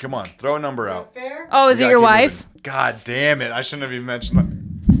 Come on, throw a number out. Fair? Oh, is We it gotta your keep wife? moving. God damn it! I shouldn't have even mentioned that.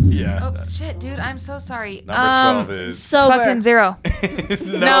 Yeah. Oh shit, dude! I'm so sorry. Number 12 is Sober. fucking 0.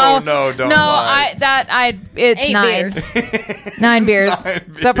 no, don't no. lie. It's 8 9. beers. 9 beers.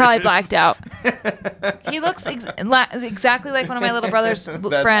 9 So probably beers. blacked out. He looks exactly like one of my little brother's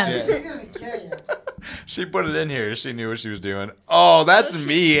friends. Jen. She's gonna kill you. She put it in here. She knew what she was doing. Oh, that's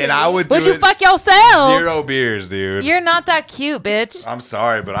me, and I would do Would you it. fuck yourself? 0 beers, dude. You're not that cute, bitch. I'm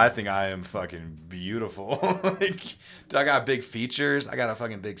sorry, but I think I am fucking beautiful. Like, dude, I got big features. I got a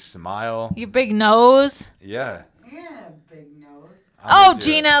fucking big smile. Your big nose. Yeah. Yeah, big nose. I'm Oh, into it.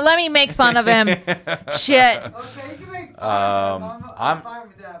 Gina, let me make fun of him. Shit. Okay, you can make fun of him. I'm fine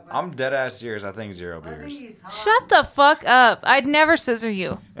with that. But I'm dead ass serious. I think 0 I think beers. he's hot. Shut the fuck up. I'd never scissor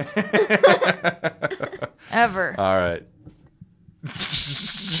you. Ever. All right.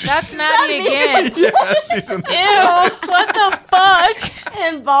 That's Maddie again. Yeah, she's in the Ew, what the fuck?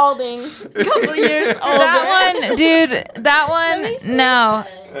 And balding. A couple years older. That one, dude, that one, no.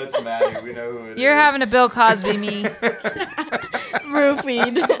 That's Maddie. We know who it is. You're having to Bill Cosby me.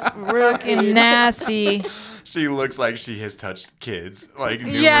 Roofied. Fucking nasty. She looks like she has touched kids like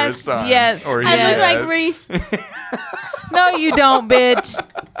numerous Yes, times. yes, Or he I yes. look has. like Reese. No, you don't, bitch.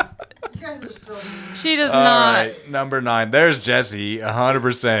 You guys are so mean. She does All not. right, number 9. There's Jesse,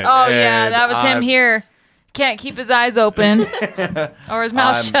 100%. Oh, yeah, And that was him I'm- here. Can't keep his eyes open or his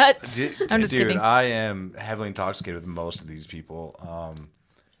mouth shut. I'm just dude, kidding. I am heavily intoxicated with most of these people.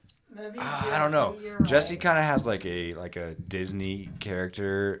 I don't know. Jesse kind of has like a Disney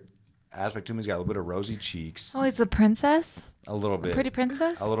character aspect to him. He's got a little bit of rosy cheeks. Oh, he's the princess? A little bit. Pretty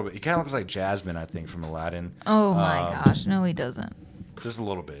princess? A little bit. He kind of looks like Jasmine, I think, from Aladdin. Oh my gosh. No, he doesn't. Just a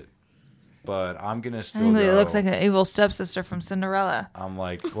little bit. But I'm going to I still think he go. looks like an evil stepsister from Cinderella. I'm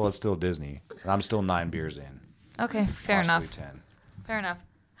like, well, it's still Disney. And I'm still 9 beers in. Okay, fair Possibly enough. 10. Fair enough.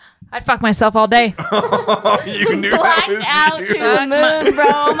 I'd fuck myself all day. You knew that Blacked was out you. to the moon, bro.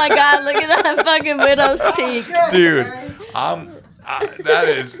 Oh my god, look at that fucking widow's peak. Dude, that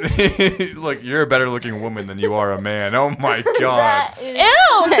is... Look, you're a better looking woman than you are a man. Oh my god.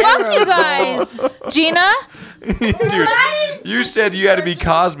 Ew, fuck you guys. Gina? Dude, you said you had to be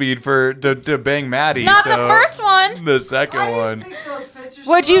Cosbied to bang Maddie. Not so the first one. The second one.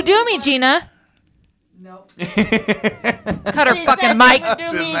 What'd you do me, Gina? Nope. Cut her fucking mic. Do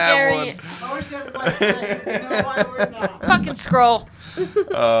Just me, that Jerry. one. I wish I was no why we're not. Fucking scroll.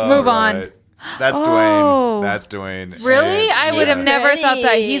 All Move on. right. That's Oh. Dwayne. That's Dwayne. Really? And I would have Gina. never thought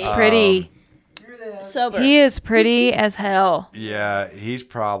that. He's pretty. Here it is. Sober. He is pretty as hell. Yeah, he's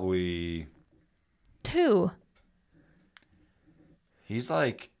probably... 2. He's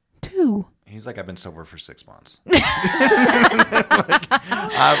like... I've been sober for 6 months.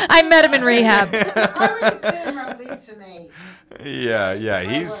 I met him in rehab. I would consider him at least an 8. Yeah.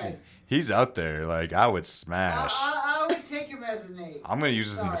 He's out there. Like, I would smash. I would take him as an 8. I'm gonna use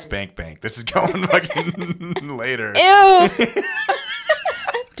this in the Sorry. spank bank. This is going fucking later. Ew.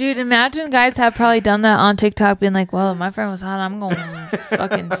 Dude, imagine guys have probably done that on TikTok, being like, well, if my friend was hot, I'm going to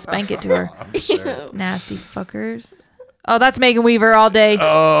fucking spank it to her. I'm sure. Nasty fuckers. Oh, that's Megan Weaver all day.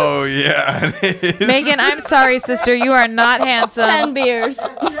 Oh yeah. it is. Megan, I'm sorry, sister. You are not 10 handsome. beers.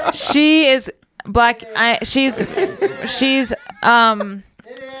 She is black. She's It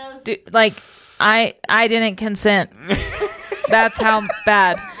is. like, I didn't consent. That's how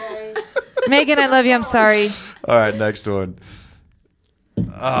bad. Okay. Megan, I love you. I'm sorry. All right, next one.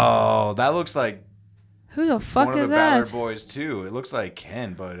 Oh, that looks like Who the fuck one is of the Ballard that? boys too. It looks like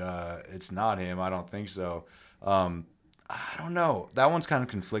Ken, but it's not him. I don't think so. I don't know. That one's kind of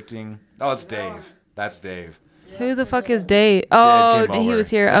conflicting. Oh, it's Dave. That's Dave. Who the fuck is Dave? Oh, Dave came he over, was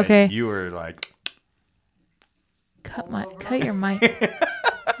here. and Okay. You were like, Cut your mic.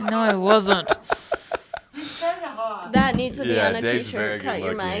 No, I wasn't. He's kind of hot. That needs to be Yeah, on a Dave's very t-shirt. Cut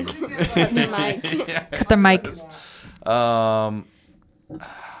your mic. good-looking. Cut your mic. Cut their mic.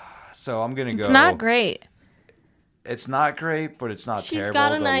 So I'm gonna go. It's not great. It's not great, but it's not She's terrible.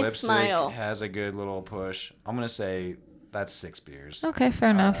 got a The nice lipstick smile. has a good little push. I'm gonna say that's 6 beers. Okay, fair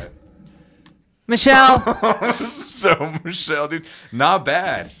enough. All right. Michelle, So Michelle, dude, not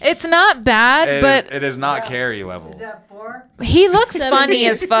bad. it's not bad, It is not Carrie level. Is that 4? but he looks 7 funny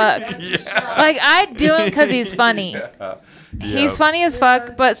as beers. fuck. Yeah. Like, I'd do him because he's funny. He's funny as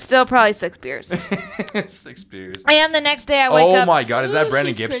fuck, but still probably 6 beers. 6 beers. And the next day I wake Oh up. my god, is that Ooh,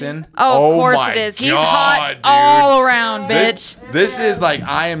 Brandon she's pretty. Gibson? Oh, of course my it is. He's God, hot dude. all around, bitch. This is like,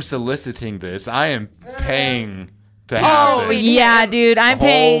 I am soliciting this. I am paying to have Oh this. yeah, dude. I'm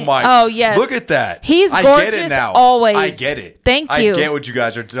paying. Oh my! Oh yes. Look at that. He's I get it gorgeous now. always. I get it. Thank I you. get what you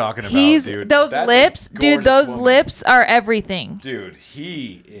guys are talking about, He's dude. those That's a lips, dude. gorgeous Those woman. lips are everything. Dude,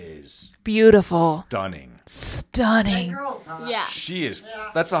 he is Beautiful, stunning. That stunning. girl's hot. Yeah. She is.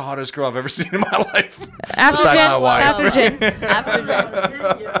 That's the hottest girl I've ever seen in my life. After Besides Jen. my wife. After Jen. After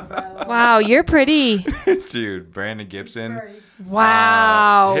that. Wow, you're pretty. Dude, Brandon Gibson.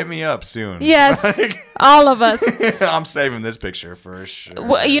 Wow. Hit me up soon. Yes, Like, all of us. I'm saving this picture for sure.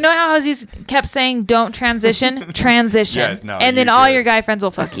 Well, you know how Aziz kept saying, "Don't transition, transition," Yes, no, and then you all did. your guy friends will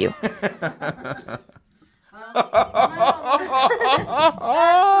fuck you.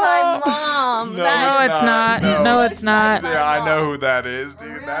 My mom. No, No, it's not. No. No, it's not. Yeah, I know who that is,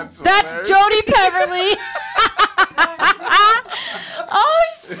 dude. That's That's hilarious. Jody Peverly. Oh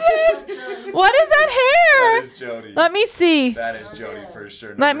shit! What is that That hair? is Jody. Let me see. That is Jody for sure.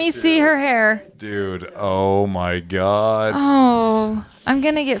 Let Number me 2. see her hair. Dude, oh my god. Oh, I'm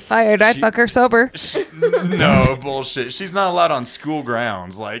gonna get fired. I fuck her sober. No, bullshit. She's not allowed on school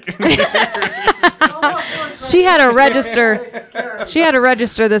grounds. Like, She had a register. She had a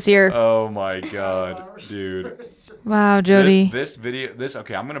register this year. oh my god, dude. Wow, Jody. This video,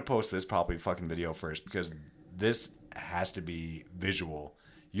 okay, I'm gonna post this probably fucking video first because this has to be visual.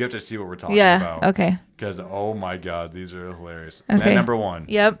 You have to see what we're talking Yeah. about. Okay. Because, oh my god, these are hilarious. Okay. Man number 1.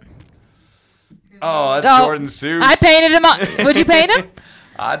 Yep. Oh, that's Oh, Jordan Seuss. I painted him up. Would you paint him?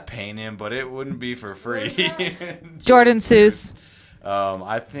 I'd paint him, but it wouldn't be for free. Jordan Seuss.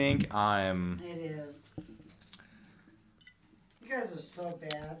 I think I'm It is. You guys are so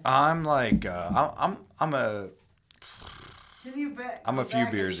bad. like I'm a Can you bet? I'm a few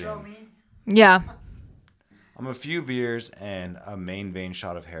beers Show in. me? Yeah. I'm a few beers and a main vein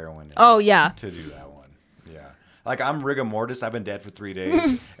shot of heroin. Oh, yeah. To do that one. Yeah. Like, I'm rigor mortis. I've been dead for 3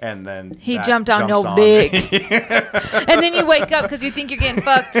 days. And then He that jumped on jumps no dick. me. And then you wake up because you think you're getting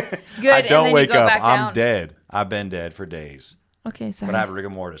fucked good. I and don't then wake you go up. back I'm down. dead. I've been dead for days. Okay, sorry. But I have rigor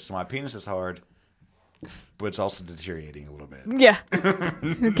mortis. So my penis is hard. But it's also deteriorating a little bit. Yeah.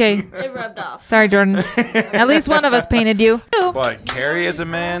 Okay. It rubbed off. Sorry, Jordan. At least one of us painted you. But Carrie is a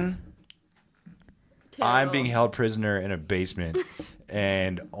man. I'm Terrible. being held prisoner in a basement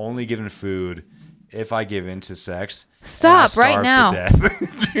and only given food if I give in to sex. Stop and I right now. starve to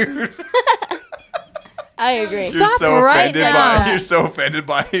death. Dude, I agree. you're Stop so right offended now. by you're so offended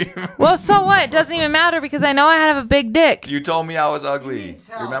by him. Well, so what? It doesn't even matter because I know I have a big dick. You told me I was ugly. needs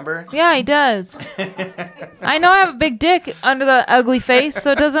help. Remember? Yeah, he does. I know I have a big dick under the ugly face,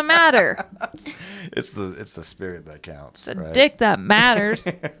 so it doesn't matter. It's the spirit that counts. It's a right? dick that matters.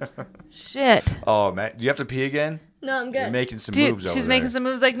 Shit. Oh man, do you have to pee again? No, I'm You're good. making some Dude, moves over she's there. making some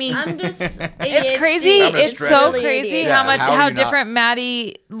moves like me. I'm just. It's crazy. I'm gonna It's stretch so it. crazy Yeah, how how are how you not- different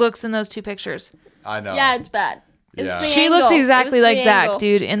Maddie looks in those two pictures. I know. Yeah, it's bad. It's Yeah. the She angle. looks It exactly was like the Zach, angle.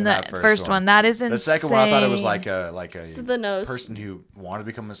 dude, in In the that first first one. one. That is insane. The second one, I thought it was like a It's the nose. person who wanted to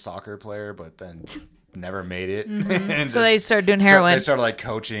become a soccer player, but then never made it. and So just they started doing heroin They started like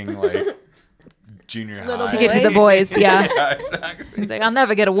coaching like junior Little high to get to the boys. Yeah. Yeah, exactly. He's like, I'll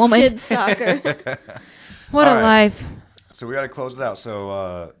never get a woman. Kids soccer. What All a right. life. So we got to close it out.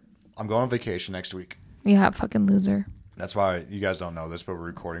 So I'm going on vacation next week. Yeah, fucking loser. That's why you guys don't know this, but we're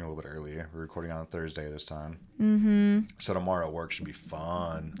recording a little bit earlier. We're recording on a Thursday this time. Mm-hmm. So tomorrow at work should be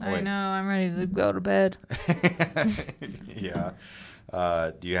fun. Oh, I wait. know. I'm ready to go to bed. Yeah.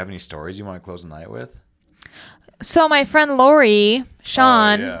 Do you have any stories you want to close the night with? So my friend Lori,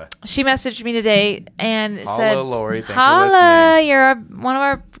 Sean, yeah. she messaged me today and Holla, said, Lori. Thanks "Holla, for listening. you're one of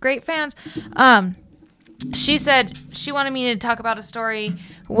our great fans." She said she wanted me to talk about a story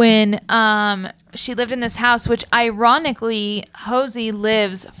when she lived in this house, which ironically Hosey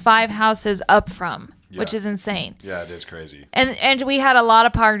lives 5 houses up from, which Yeah. is insane. Yeah, it is crazy. And we had a lot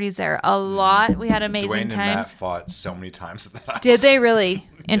of parties there. A lot. We had amazing Dwayne and Matt times. fought so many times at that house. Did they really?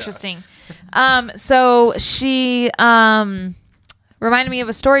 Interesting. So she reminded me of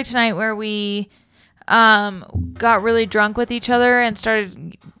a story tonight where we got really drunk with each other and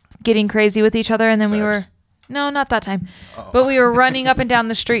started getting crazy with each other, and then we were Sex? no, not that time, but we were running up and down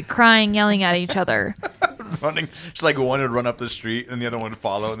the street crying, yelling at each other. Running, just like one would run up the street and the other one would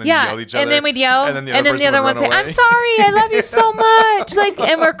follow, and then Yeah, yell at each other. and then we'd yell, and then the the other one would say, run "I'm away. sorry, I love you so much." Like,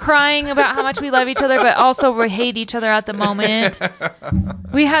 and we're crying about how much we love each other, but also we hate each other at the moment.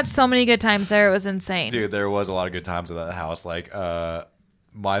 We had so many good times there; it was insane. Dude, there was a lot of good times at that house. Like,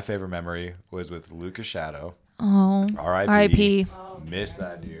 my favorite memory was with Lucas Shadow. Oh, R.I.P. R.I.P. Miss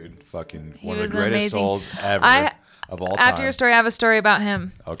that dude. Fucking He one of was the greatest amazing. souls ever of all time. After your story, I have a story about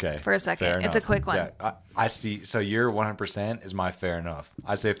him. Okay. For a second. fair It's a enough. quick one. Yeah, I see. So your 100% is my fair enough.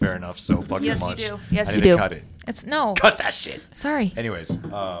 I say fair enough so fucking Yes, much. you do. Yes, I you need to do. cut it. It's no. Cut that shit. Sorry. Anyways,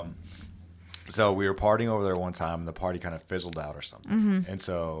 so we were partying over there one time, and the party kind of fizzled out or something. Mm-hmm. And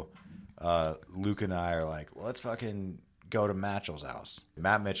so Luke and I are like, well, let's fucking go to Mitchell's house.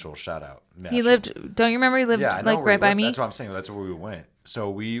 Matt Mitchell, shout out. He lived. Don't you remember? He lived Yeah, I know like where he right by lived. me. That's what I'm saying. That's where we went. So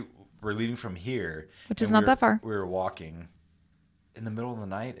we were leaving from here, Which is and not we that far. We were walking in the middle of the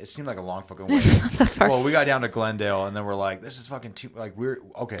night. It seemed like a long fucking way. that far. Well, we got down to Glendale, and then we're like, "This is fucking too." Like we're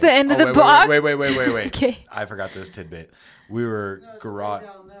okay. The end of the wait, block? Wait. Okay. I forgot this tidbit. We were It's garage. way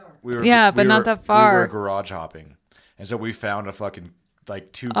down there. We were Yeah, but not that far. We were garage hopping, and so we found a fucking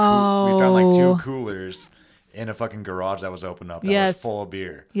like we Oh. found like 2 coolers in a fucking garage that was open up that Yes. was full of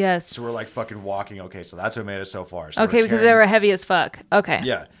beer. Yes. So we're like fucking walking. Okay, so that's what made us so far. So Okay, we're because carrying- they were heavy as fuck. Okay.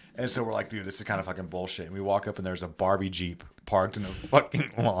 Yeah. And so we're like, dude, this is kind of fucking bullshit. And we walk up and there's a Barbie Jeep parked in the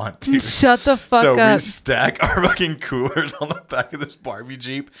fucking lawn, dude. Shut the fuck so we up. stack our fucking coolers on the back of this Barbie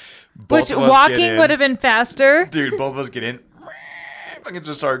Jeep. Which Both of us get walking in. would have been faster. Dude, both of us get in. Fucking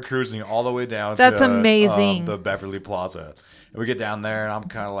just start cruising all the way down That's to amazing. the Beverly Plaza. And we get down there and I'm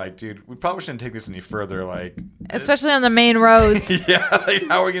kind of like, dude, we probably shouldn't take this any further. Like, Especially on the main roads. yeah, like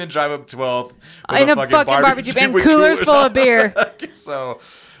how are we gonna drive up 12th In a fucking Barbie Jeep and with coolers full on of beer. the back?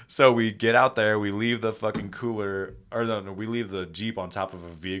 So we get out there, we leave the fucking cooler, or no, we leave the Jeep on top of a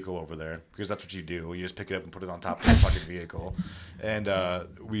vehicle over there because that's what you do. You just pick it up and put it on top of the fucking vehicle, and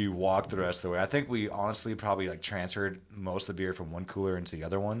we walk the rest of the way. I think we honestly probably like transferred most of the beer from one cooler into the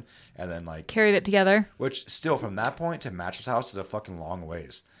other one, and then like Carried it together. which still from that point to Mattress House is a fucking long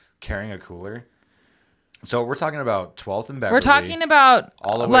ways carrying a cooler. So we're talking about 12th and Beverly. We're talking about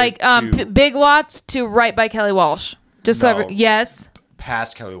all the way like to- Big Lots to right by Kelly Walsh. Just No. yes.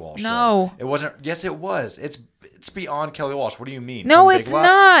 Past Kelly Walsh. No. It wasn't. Yes, it was. It's beyond Kelly Walsh. What do you mean? No, From Big it's Lots?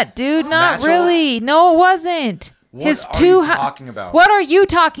 not, dude. Not Matchels? really. No, it wasn't. What His are two. you talking about? What are you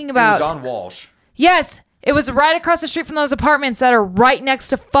talking It about? was on Walsh. Yes, it was right across the street from those apartments that are right next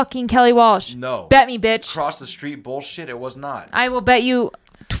to fucking Kelly Walsh. No. Bet me, bitch. Across the street bullshit. It was not. I will bet you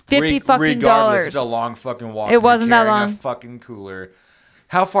 $50 fucking Regardless, dollars. it's a long fucking walk. It wasn't You're that carrying long. A fucking cooler.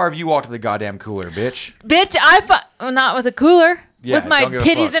 How far have you walked to the goddamn cooler, bitch? Bitch, well, not with a cooler. Yeah, with my don't give a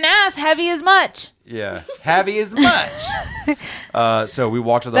titties fuck. and ass heavy as much. Yeah, heavy as much. So we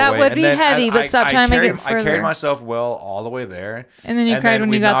walked to the That way. would and be then heavy, but stop trying to make it I carried further. myself well all the way there. And then you cried when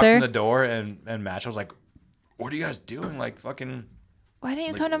we you got knocked there? on the door, and Match was like, "What are you guys doing? Like fucking." Why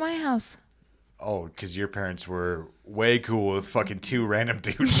didn't you come to my house? Oh, because your parents were way cool with fucking two random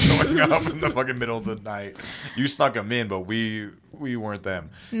dudes showing up in the fucking middle of the night. You snuck them in, but we weren't them.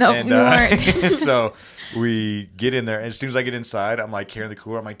 No, we weren't. So we get in there, and as soon as I get inside, I'm like carrying the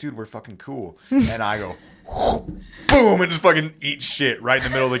cooler. I'm like, dude, we're fucking cool. And I go, boom, and just fucking eat shit right in the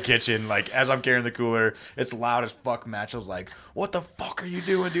middle of the kitchen. Like, as I'm carrying the cooler, it's loud as fuck. Match was like, what the fuck are you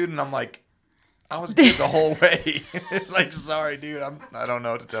doing, dude? And I'm like, I was good the whole way. Like, sorry, dude. I don't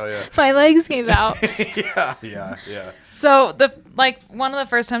know what to tell you. My legs gave out. Yeah. So one of the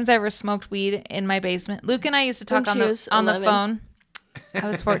first times I ever smoked weed in my basement, Luke and I used to talk When she was on the 11. phone. I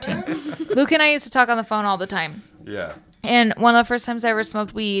was 14. Luke and I used to talk on the phone all the time. Yeah. And one of the first times I ever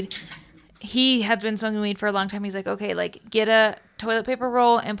smoked weed, he had been smoking weed for a long time. He's like, okay, like get a toilet paper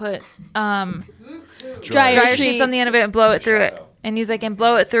roll and put dryer sheets on the end of it and blow it through it. And he's like, and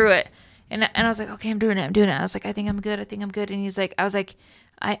blow it through it. And I was like, okay, I'm doing it. I was like, I think I'm good. And he's like, I was like,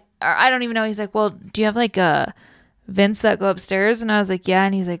 I don't even know. He's like, well, do you have like vents that go upstairs? And I was like, yeah.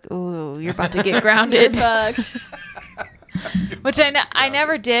 And he's like, oh, you're about to get grounded. Fucked. Which I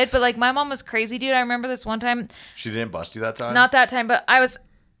never did. But like my mom was crazy, dude. I remember this one time. She didn't bust you that time? Not that time, but I was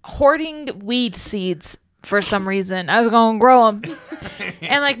hoarding weed seeds for some reason. I was going to grow them.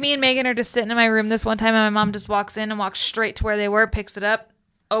 And like me and Megan are just sitting in my room this one time, and my mom just walks in and walks straight to where they were, picks it up,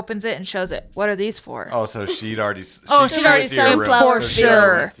 opens it, and shows it. What are these for? Oh, so she'd already... She'd already seen them for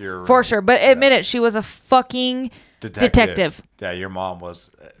sure. For sure. But admit it, she was a fucking detective. Yeah, your mom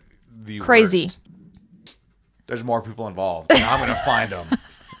was the Crazy. worst. There's more people involved. And I'm going to find them.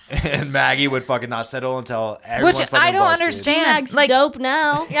 And Maggie would fucking not settle until everyone's Which fucking I don't busted. understand. Mag's Like, dope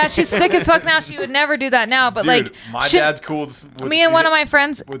now. yeah, she's sick as fuck now. She would never do that now. But Dude, like, my she- dad's cool with me and one of my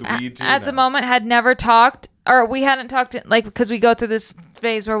friends with weed too at the now. moment had never talked, or we hadn't talked, like, because we go through this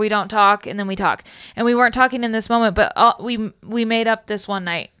phase where we don't talk and then we talk, and we weren't talking in this moment, but we made up this one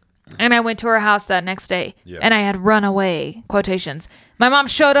night, and I went to her house that next day, Yeah. and I had run away, quotations. My mom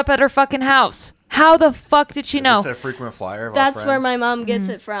showed up at her fucking house. How the fuck did she Is know? this a frequent flyer of our That's where friends? my mom gets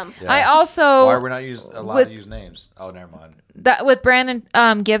it from. Yeah. I also Why are we not allowed with- to use names? Oh, never mind. that with Brandon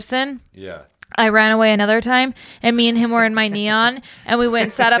Gibson. Yeah. I ran away another time, and me and him were in my neon, and we went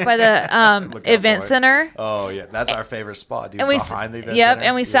and sat up by the Look out, event boy. center. Oh, yeah. That's our favorite spot, dude. And we Behind the event yep, center.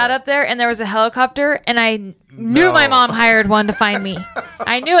 and we sat Yeah. up there, and there was a helicopter, and I knew No. my mom hired one to find me.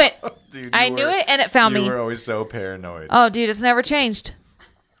 I knew it. Dude, I knew it, and it found you me. were always so paranoid. Oh, dude, it's never changed.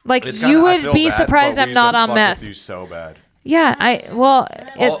 Like It's you kinda- I would feel be bad, surprised but we I'm used not to on fuck meth. with you so bad. Yeah,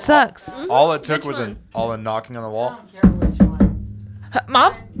 it sucks. All it took Which was one? all the knocking on the I wall. don't care which one.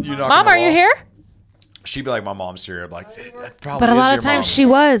 Mom, You knock on Mom, the are you wall. here? She'd be like, my mom's here. I'm like, that probably But a is lot your of times mom. she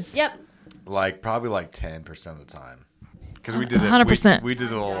was. Yep. Like, probably like 10% of the time. Because we did it. 100%. We did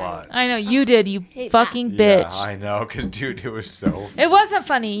it a lot. I know you did. You Hate fucking Yeah, bitch. I know. Because, dude, it was so... It wasn't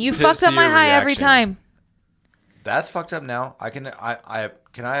funny. You To fucked up see my your high every reaction. time. That's fucked up now.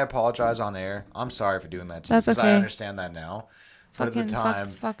 Can I apologize on air? I'm sorry for doing that to That's you. 'Cause I okay. understand that now. But at the Fucking time,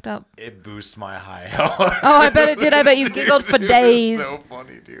 fucked up. it boosted my high health. Oh, I bet it did. I bet you giggled for days. It was so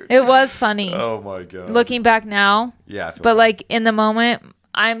funny, dude. It was funny. Oh, my God. Looking back now, Yeah, I feel but bad. like in the moment,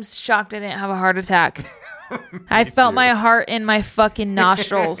 I'm shocked I didn't have a heart attack. I felt too. my heart in my fucking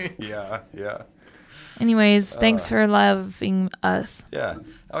nostrils. Yeah. Anyways, thanks for loving us. Yeah.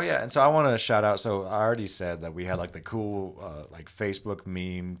 Oh, yeah. And so I want to shout out. So I already said that we had like the cool like Facebook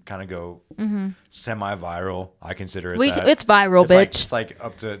meme kind of go semi-viral. I consider it that. It's viral, It's like, bitch. it's like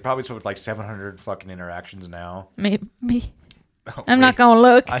up to probably something like 700 fucking interactions now. Maybe. I'm not gonna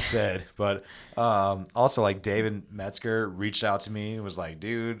look. I said, but also like David Metzger reached out to me and was like,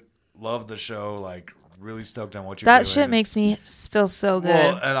 dude, love the show. Like, really stoked on what you're That doing. shit makes me feel so good.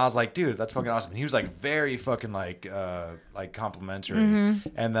 Well, and I was like, dude, that's fucking awesome. And he was like very fucking like complimentary. Mm-hmm.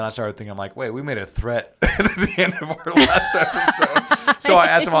 And then I started thinking, I'm like, wait, we made a threat at the end of our last episode. So I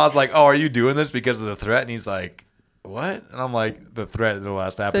asked him, I was like, oh, are you doing this because of the threat? And he's like, what? And I'm like, the threat of the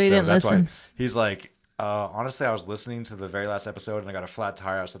last episode. didn't That's listen. why he's like, Honestly, I was listening to the very last episode, and I got a flat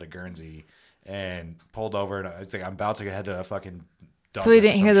tire outside of Guernsey, and pulled over, and it's like I'm about to head to a fucking. So he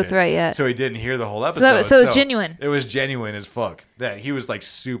didn't hear the threat yet. So he didn't hear the whole episode. So it was genuine. It was genuine as fuck. That he was like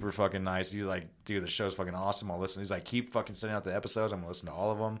super fucking nice. He was like, dude, the show's fucking awesome. I'll listen. He's like, keep fucking sending out the episodes. I'm gonna listen to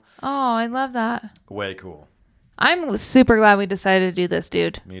all of them. Oh, I love that. Way cool. I'm super glad we decided to do this,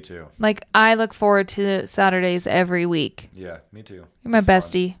 dude. Me too. Like, I look forward to Saturdays every week. Yeah, me too. You're my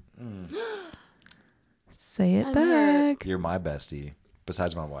bestie. Mm. Say it back. You're my bestie,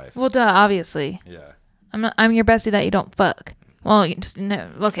 besides my wife. Well, duh, obviously. Yeah. I'm your bestie that you don't fuck. Well, no,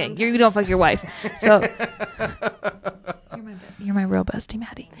 okay, you don't fuck your wife. So you're my real bestie,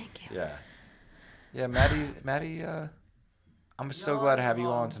 Maddie. Thank you. Yeah. Yeah, Maddie, I'm so glad to have you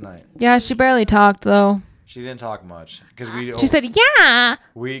on tonight. Yeah, she barely talked though. She didn't talk much because She said, "Yeah,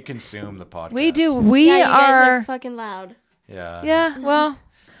 we consume the podcast. we do. Yeah, you guys are fucking loud. Yeah. Yeah, well,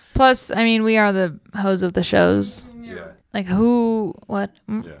 plus, I mean, we are the hoes of the shows. Yeah. Like who? What?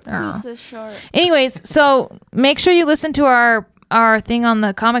 Yeah. Who's this short? Anyways, so make sure you listen to our thing on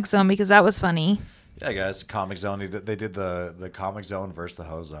the Comic Zone because that was funny. Yeah, guys, Comic Zone. They did the Comic Zone versus the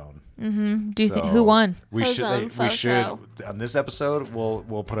Ho Zone. Mm-hmm. Do you think who won? We Ho should. Zone, We faux should. show. On this episode,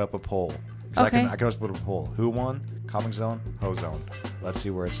 we'll put up a poll. Okay. I can always put up a poll. Who won? Comic Zone, Ho Zone. Let's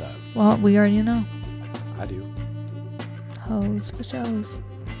see where it's at. Well, we already know. I do. Hoes for shows.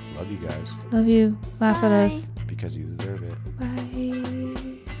 Love you guys Love you. Laugh at us. because you deserve it. Bye.